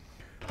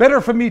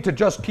 Better for me to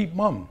just keep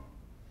mum,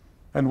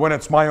 and when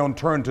it's my own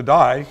turn to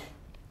die,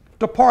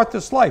 depart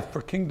this life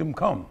for kingdom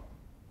come,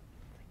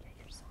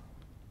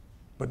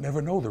 but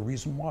never know the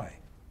reason why.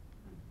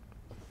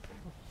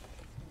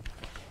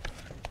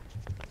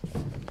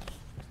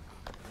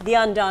 The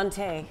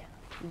Andante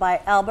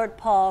by Albert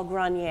Paul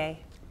Grenier.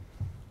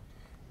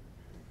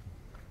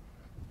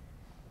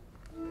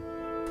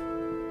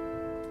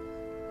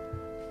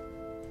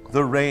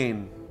 The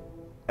rain,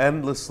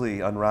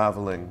 endlessly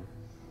unraveling.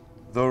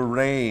 The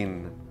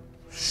rain,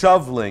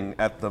 shoveling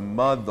at the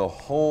mud the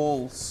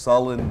whole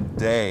sullen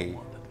day.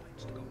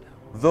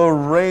 The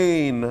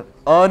rain,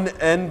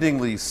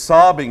 unendingly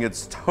sobbing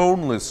its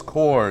toneless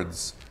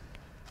chords,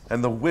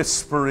 and the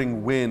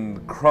whispering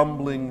wind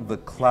crumbling the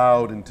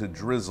cloud into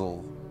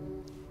drizzle.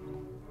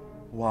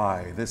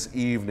 Why, this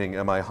evening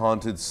am I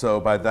haunted so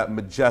by that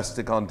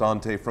majestic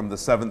Andante from the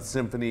 7th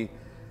Symphony,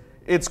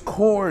 its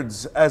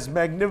chords as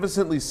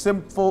magnificently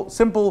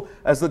simple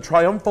as the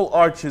triumphal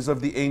arches of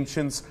the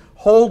ancients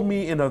hold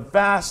me in a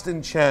vast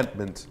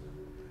enchantment.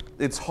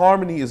 Its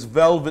harmony is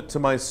velvet to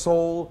my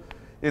soul,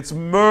 its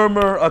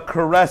murmur a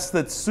caress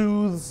that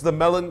soothes the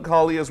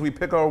melancholy as we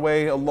pick our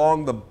way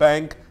along the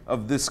bank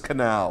of this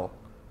canal.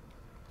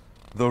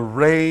 The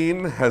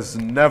rain has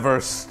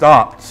never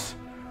stopped.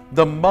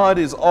 The mud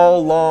is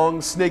all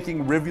long,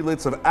 snaking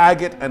rivulets of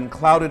agate and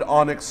clouded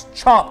onyx,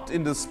 chopped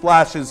into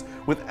splashes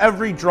with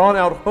every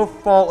drawn-out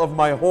hoof-fall of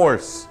my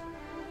horse.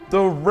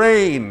 The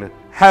rain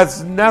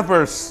has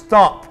never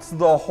stopped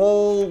the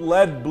whole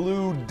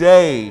lead-blue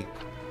day.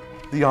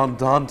 The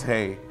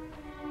Andante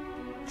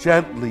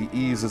gently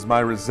eases my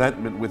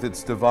resentment with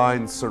its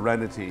divine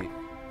serenity.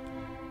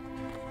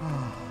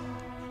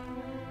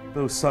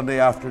 Those Sunday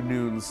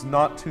afternoons,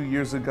 not 2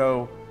 years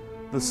ago,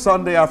 the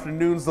Sunday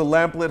afternoons, the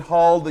lamplit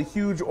hall, the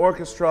huge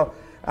orchestra,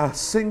 a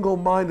single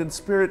mind and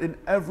spirit in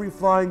every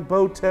flying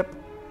bow tip,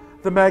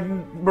 the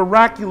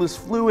miraculous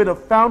fluid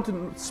of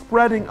fountain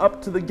spreading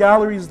up to the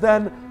galleries,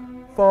 then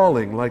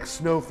falling like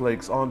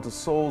snowflakes onto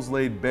souls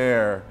laid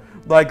bare,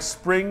 like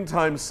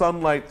springtime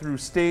sunlight through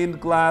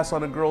stained glass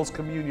on a girl's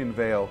communion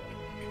veil.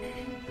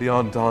 The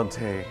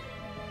Andante.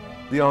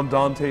 The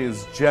Andante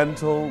is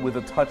gentle with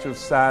a touch of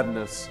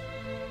sadness,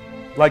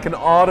 like an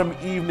autumn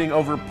evening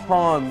over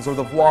ponds or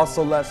the voix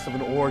celeste of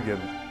an organ.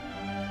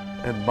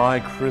 And my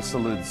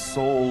chrysalid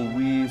soul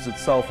weaves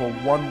itself a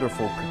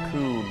wonderful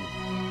cocoon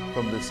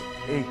from this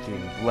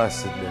aching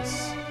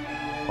blessedness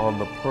on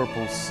the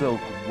purple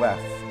silk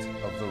weft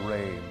of the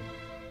rain.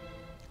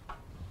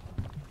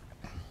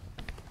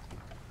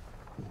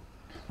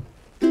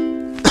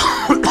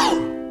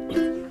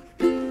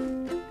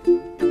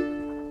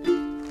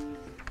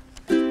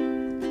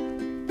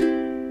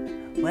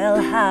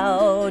 Well,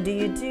 how do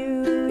you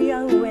do,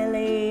 young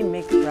Willie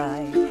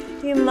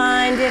McBride? Do you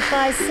mind if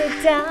I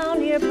sit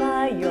down here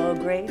by your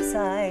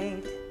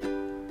graveside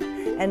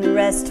and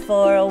rest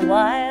for a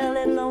while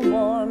in the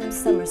warm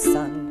summer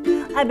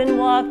sun? I've been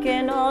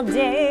walking all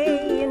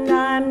day and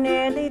I'm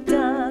nearly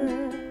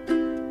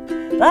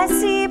done, I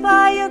see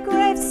by your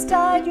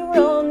gravestone you were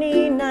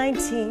only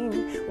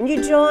 19 when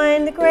you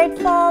joined the Great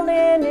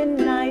Fallen in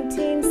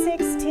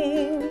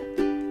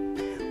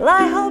 1916. Well,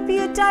 I hope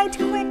you died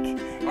quick,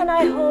 and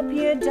I hope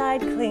you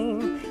died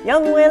clean.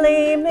 Young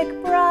Willie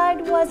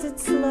McBride, was it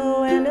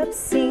slow and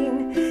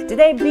obscene? Did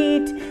they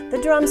beat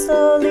the drum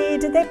slowly?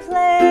 Did they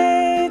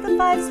play the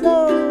fife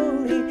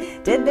slowly?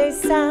 Did they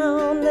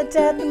sound the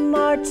death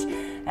march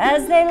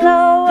as they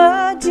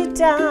lowered you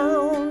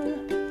down?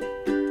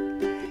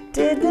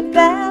 Did the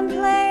band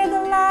play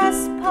the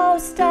last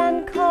post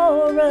and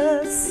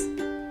chorus?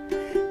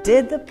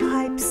 Did the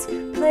pipes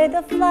play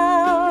the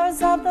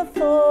flowers of the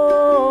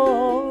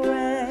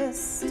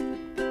forest?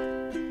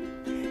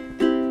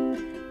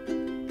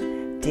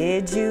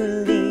 Did you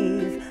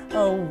leave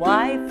a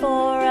wife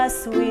or a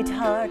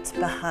sweetheart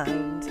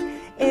behind?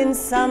 In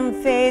some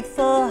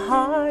faithful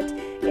heart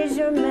is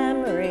your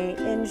memory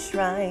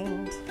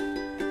enshrined.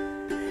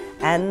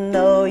 And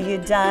though you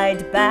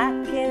died back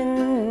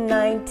in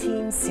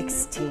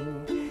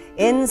 1916,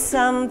 in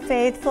some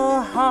faithful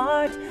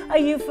heart are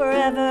you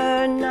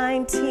forever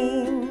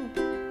 19?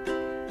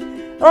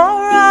 Or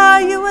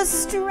are you a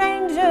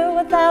stranger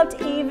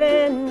without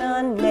even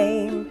a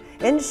name,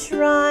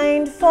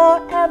 enshrined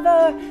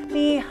forever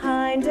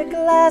behind a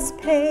glass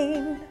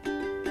pane?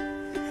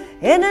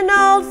 In an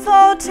old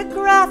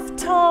photograph,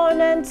 torn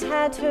and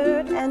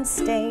tattered and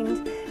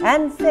stained,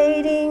 and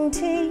fading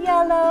to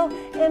yellow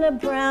in a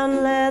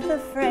brown leather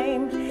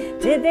frame.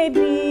 Did they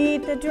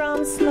beat the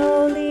drum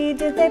slowly?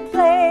 Did they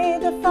play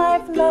the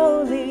fife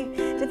lowly?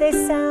 Did they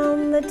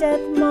sound the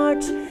death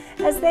march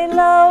as they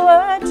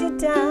lowered you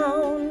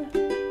down?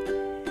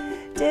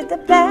 Did the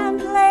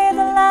band play the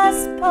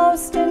last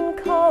post and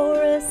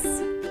chorus?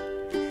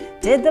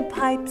 Did the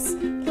pipes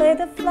play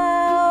the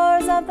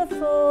flowers of the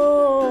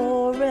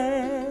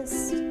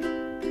forest?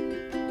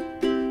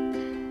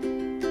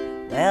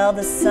 Well,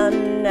 the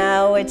sun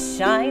now, it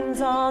shines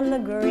on the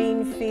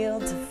green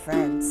fields of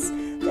France.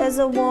 There's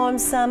a warm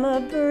summer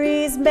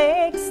breeze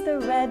makes the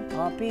red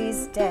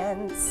poppies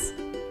dance.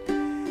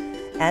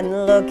 And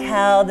look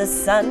how the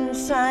sun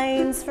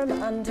shines from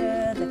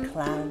under the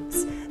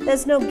clouds.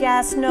 There's no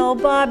gas, no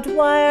barbed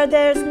wire,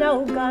 there's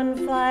no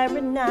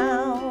gunfire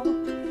now.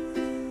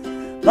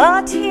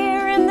 But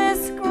here in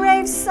this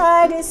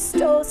graveside is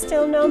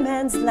still no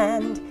man's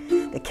land.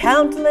 The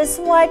countless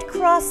white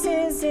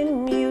crosses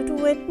in mute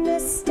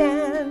witness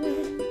stand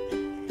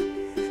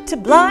to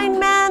blind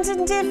man's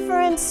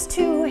indifference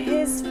to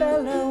his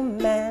fellow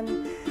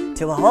man,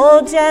 to a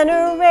whole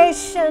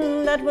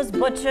generation that was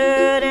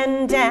butchered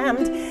and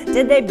damned.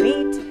 Did they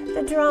beat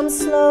the drum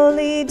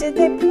slowly? Did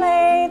they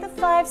play the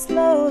fife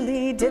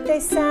slowly? Did they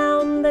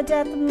sound the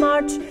death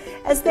march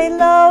as they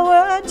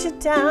lowered you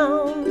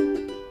down?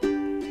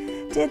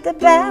 Did the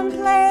band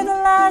play the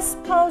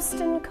last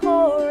post and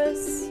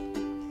chorus?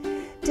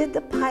 Did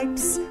the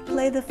pipes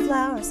play the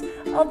flowers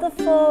of the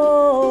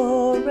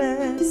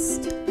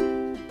forest?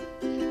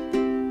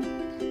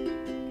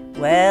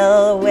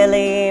 Well,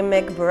 Willie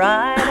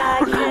McBride,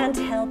 I can't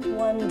help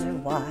wonder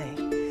why.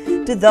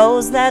 Do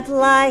those that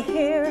lie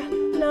here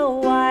know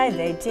why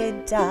they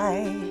did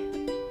die?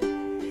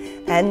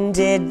 And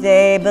did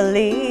they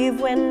believe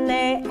when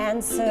they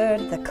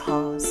answered the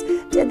cause?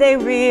 Did they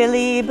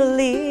really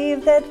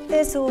believe that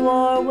this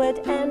war would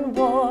end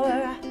war?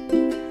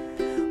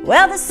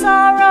 Well, the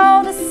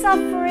sorrow, the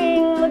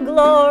suffering, the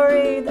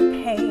glory,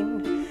 the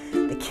pain,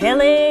 the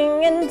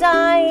killing and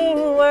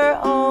dying were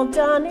all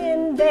done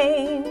in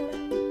vain.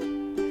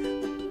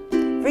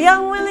 For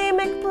young Willie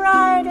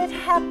McBride it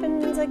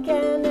happened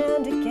again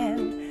and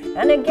again,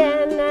 and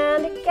again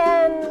and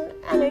again,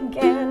 and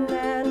again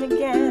and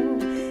again.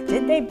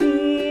 Did they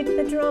beat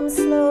the drum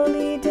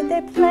slowly? Did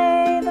they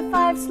play the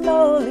fife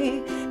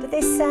slowly? Did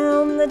they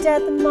sound the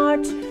death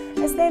march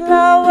as they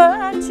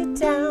lowered you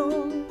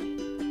down?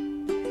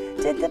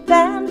 Did the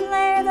band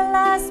play the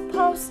last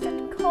post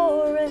and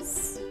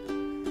chorus?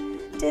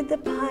 Did the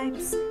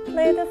pipes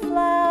play the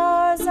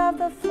flowers of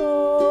the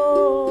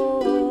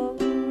forest?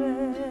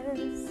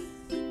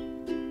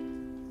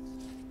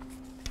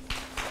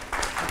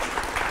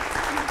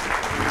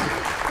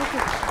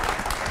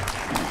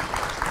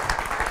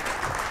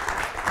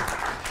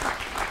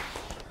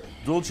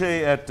 Dulce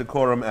et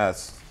decorum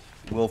est,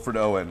 Wilfred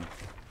Owen.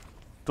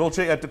 Dulce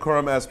et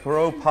decorum est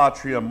pro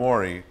patria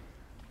mori.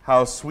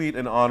 How sweet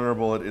and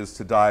honorable it is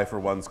to die for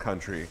one's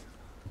country.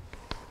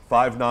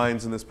 5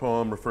 nines in this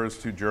poem refers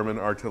to German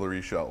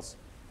artillery shells.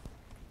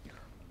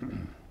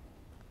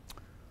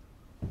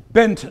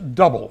 Bent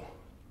double,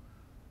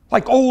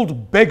 like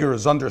old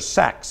beggars under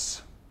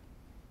sacks,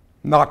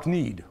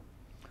 knock-kneed,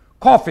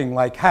 coughing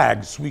like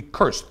hags, we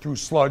cursed through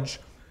sludge,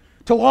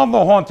 till on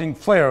the haunting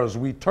flares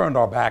we turned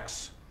our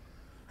backs,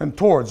 and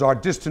towards our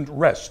distant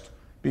rest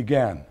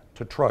began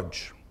to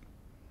trudge.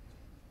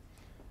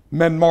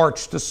 Men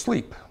marched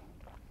asleep.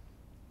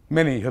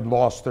 Many had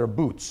lost their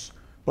boots,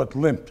 but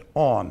limped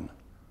on,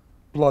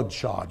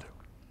 bloodshod.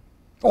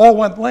 All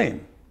went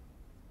lame,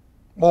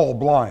 all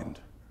blind,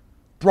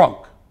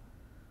 drunk,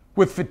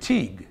 with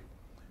fatigue,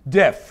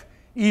 deaf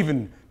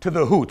even to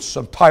the hoots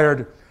of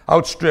tired,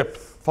 outstripped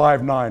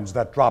 5-9s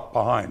that dropped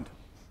behind.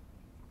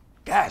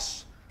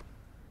 Gas!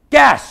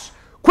 Gas!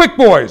 Quick,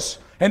 boys!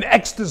 An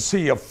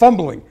ecstasy of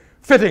fumbling,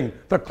 fitting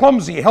the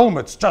clumsy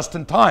helmets just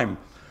in time.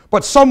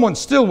 But someone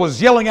still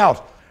was yelling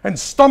out and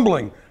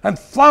stumbling and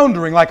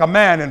floundering like a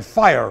man in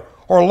fire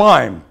or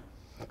lime.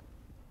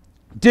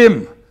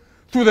 Dim,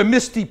 through the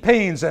misty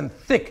panes and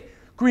thick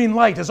green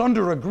light as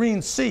under a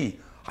green sea,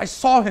 I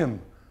saw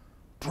him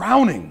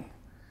drowning.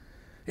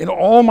 In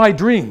all my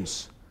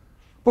dreams,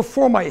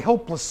 before my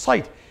helpless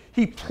sight,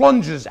 he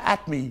plunges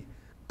at me,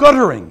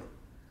 guttering,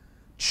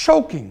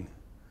 choking,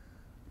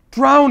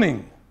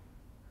 drowning.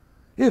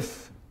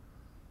 If,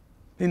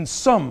 in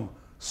some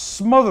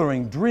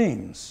smothering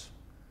dreams,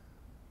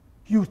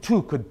 you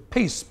too could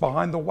pace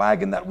behind the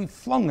wagon that we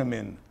flung him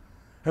in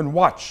and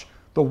watch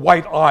the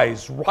white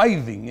eyes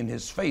writhing in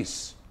his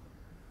face,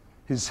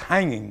 his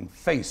hanging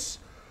face,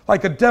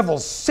 like a devil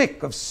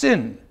sick of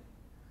sin.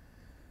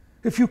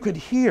 If you could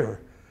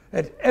hear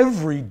at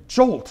every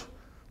jolt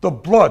the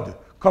blood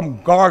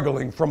come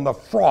gargling from the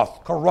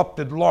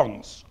froth-corrupted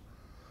lungs,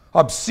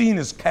 obscene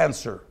as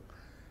cancer,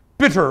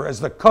 bitter as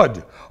the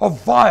cud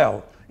of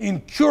vile,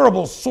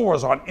 incurable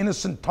sores on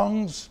innocent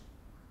tongues,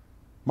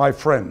 my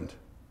friend,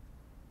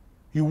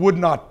 you would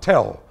not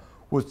tell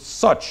with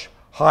such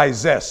high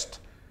zest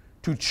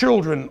to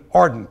children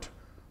ardent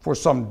for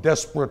some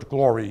desperate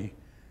glory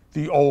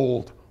the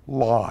old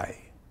lie,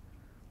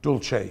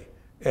 dulce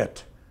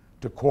et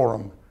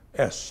decorum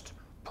est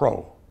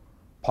pro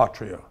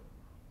patria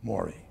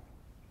mori.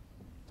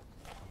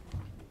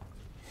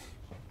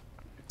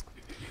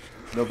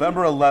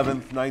 November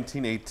 11th,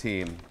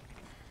 1918.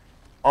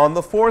 On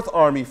the 4th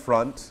Army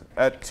Front,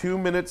 at 2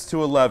 minutes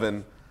to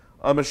 11,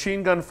 a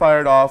machine gun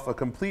fired off a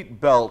complete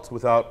belt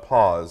without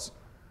pause.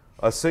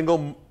 A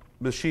single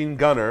machine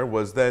gunner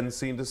was then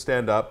seen to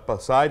stand up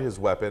beside his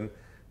weapon,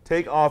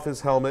 take off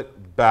his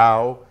helmet,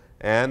 bow,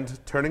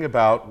 and, turning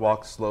about,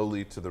 walk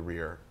slowly to the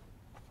rear.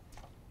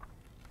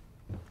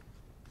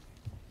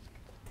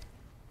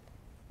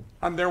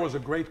 And there was a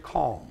great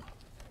calm.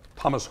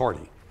 Thomas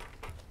Hardy.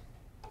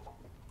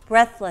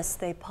 Breathless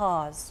they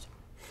paused.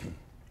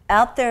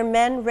 Out their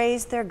men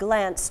raised their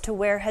glance to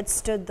where had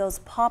stood those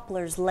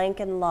poplars lank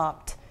and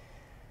lopped,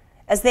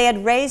 as they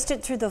had raised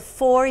it through the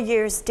 4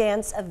 years'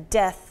 dance of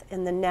death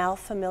in the now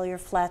familiar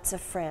flats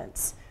of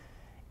France,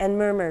 and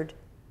murmured,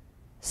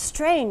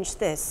 "Strange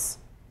this.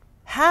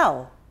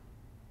 How?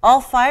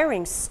 All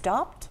firing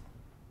stopped?"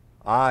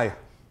 Aye,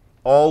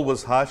 all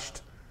was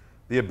hushed.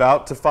 The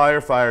about to fire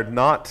fired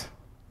not.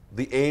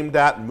 The aimed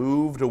at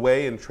moved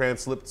away in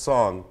translipped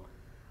song.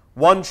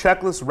 One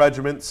checkless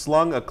regiment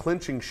slung a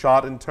clinching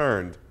shot and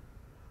turned.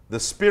 The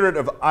spirit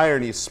of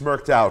irony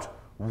smirked out.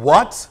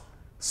 What?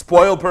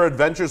 Spoiled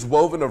peradventures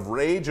woven of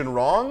rage and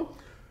wrong?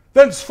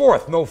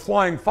 Thenceforth no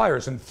flying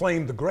fires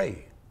inflamed the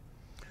gray.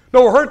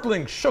 No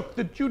hurtling shook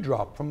the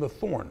dewdrop from the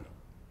thorn.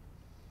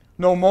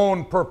 No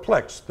moan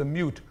perplexed the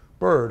mute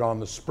bird on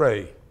the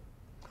spray.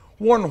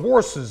 Worn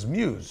horses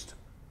mused,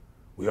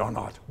 "We are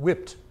not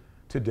whipped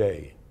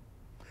today."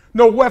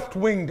 No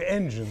weft-winged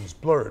engines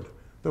blurred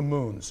the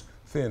moon's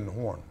thin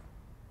horn.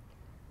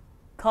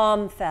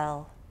 Calm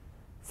fell.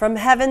 From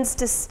heavens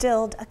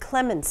distilled a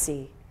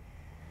clemency.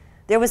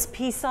 There was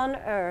peace on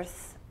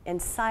earth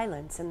and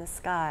silence in the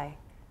sky.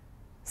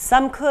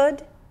 Some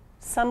could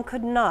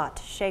not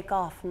shake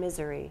off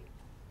misery.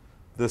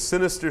 The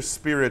sinister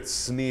spirit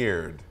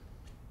sneered.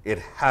 It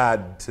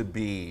had to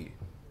be.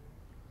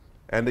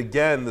 And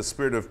again the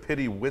spirit of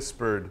pity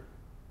whispered,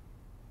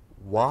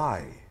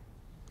 "Why?"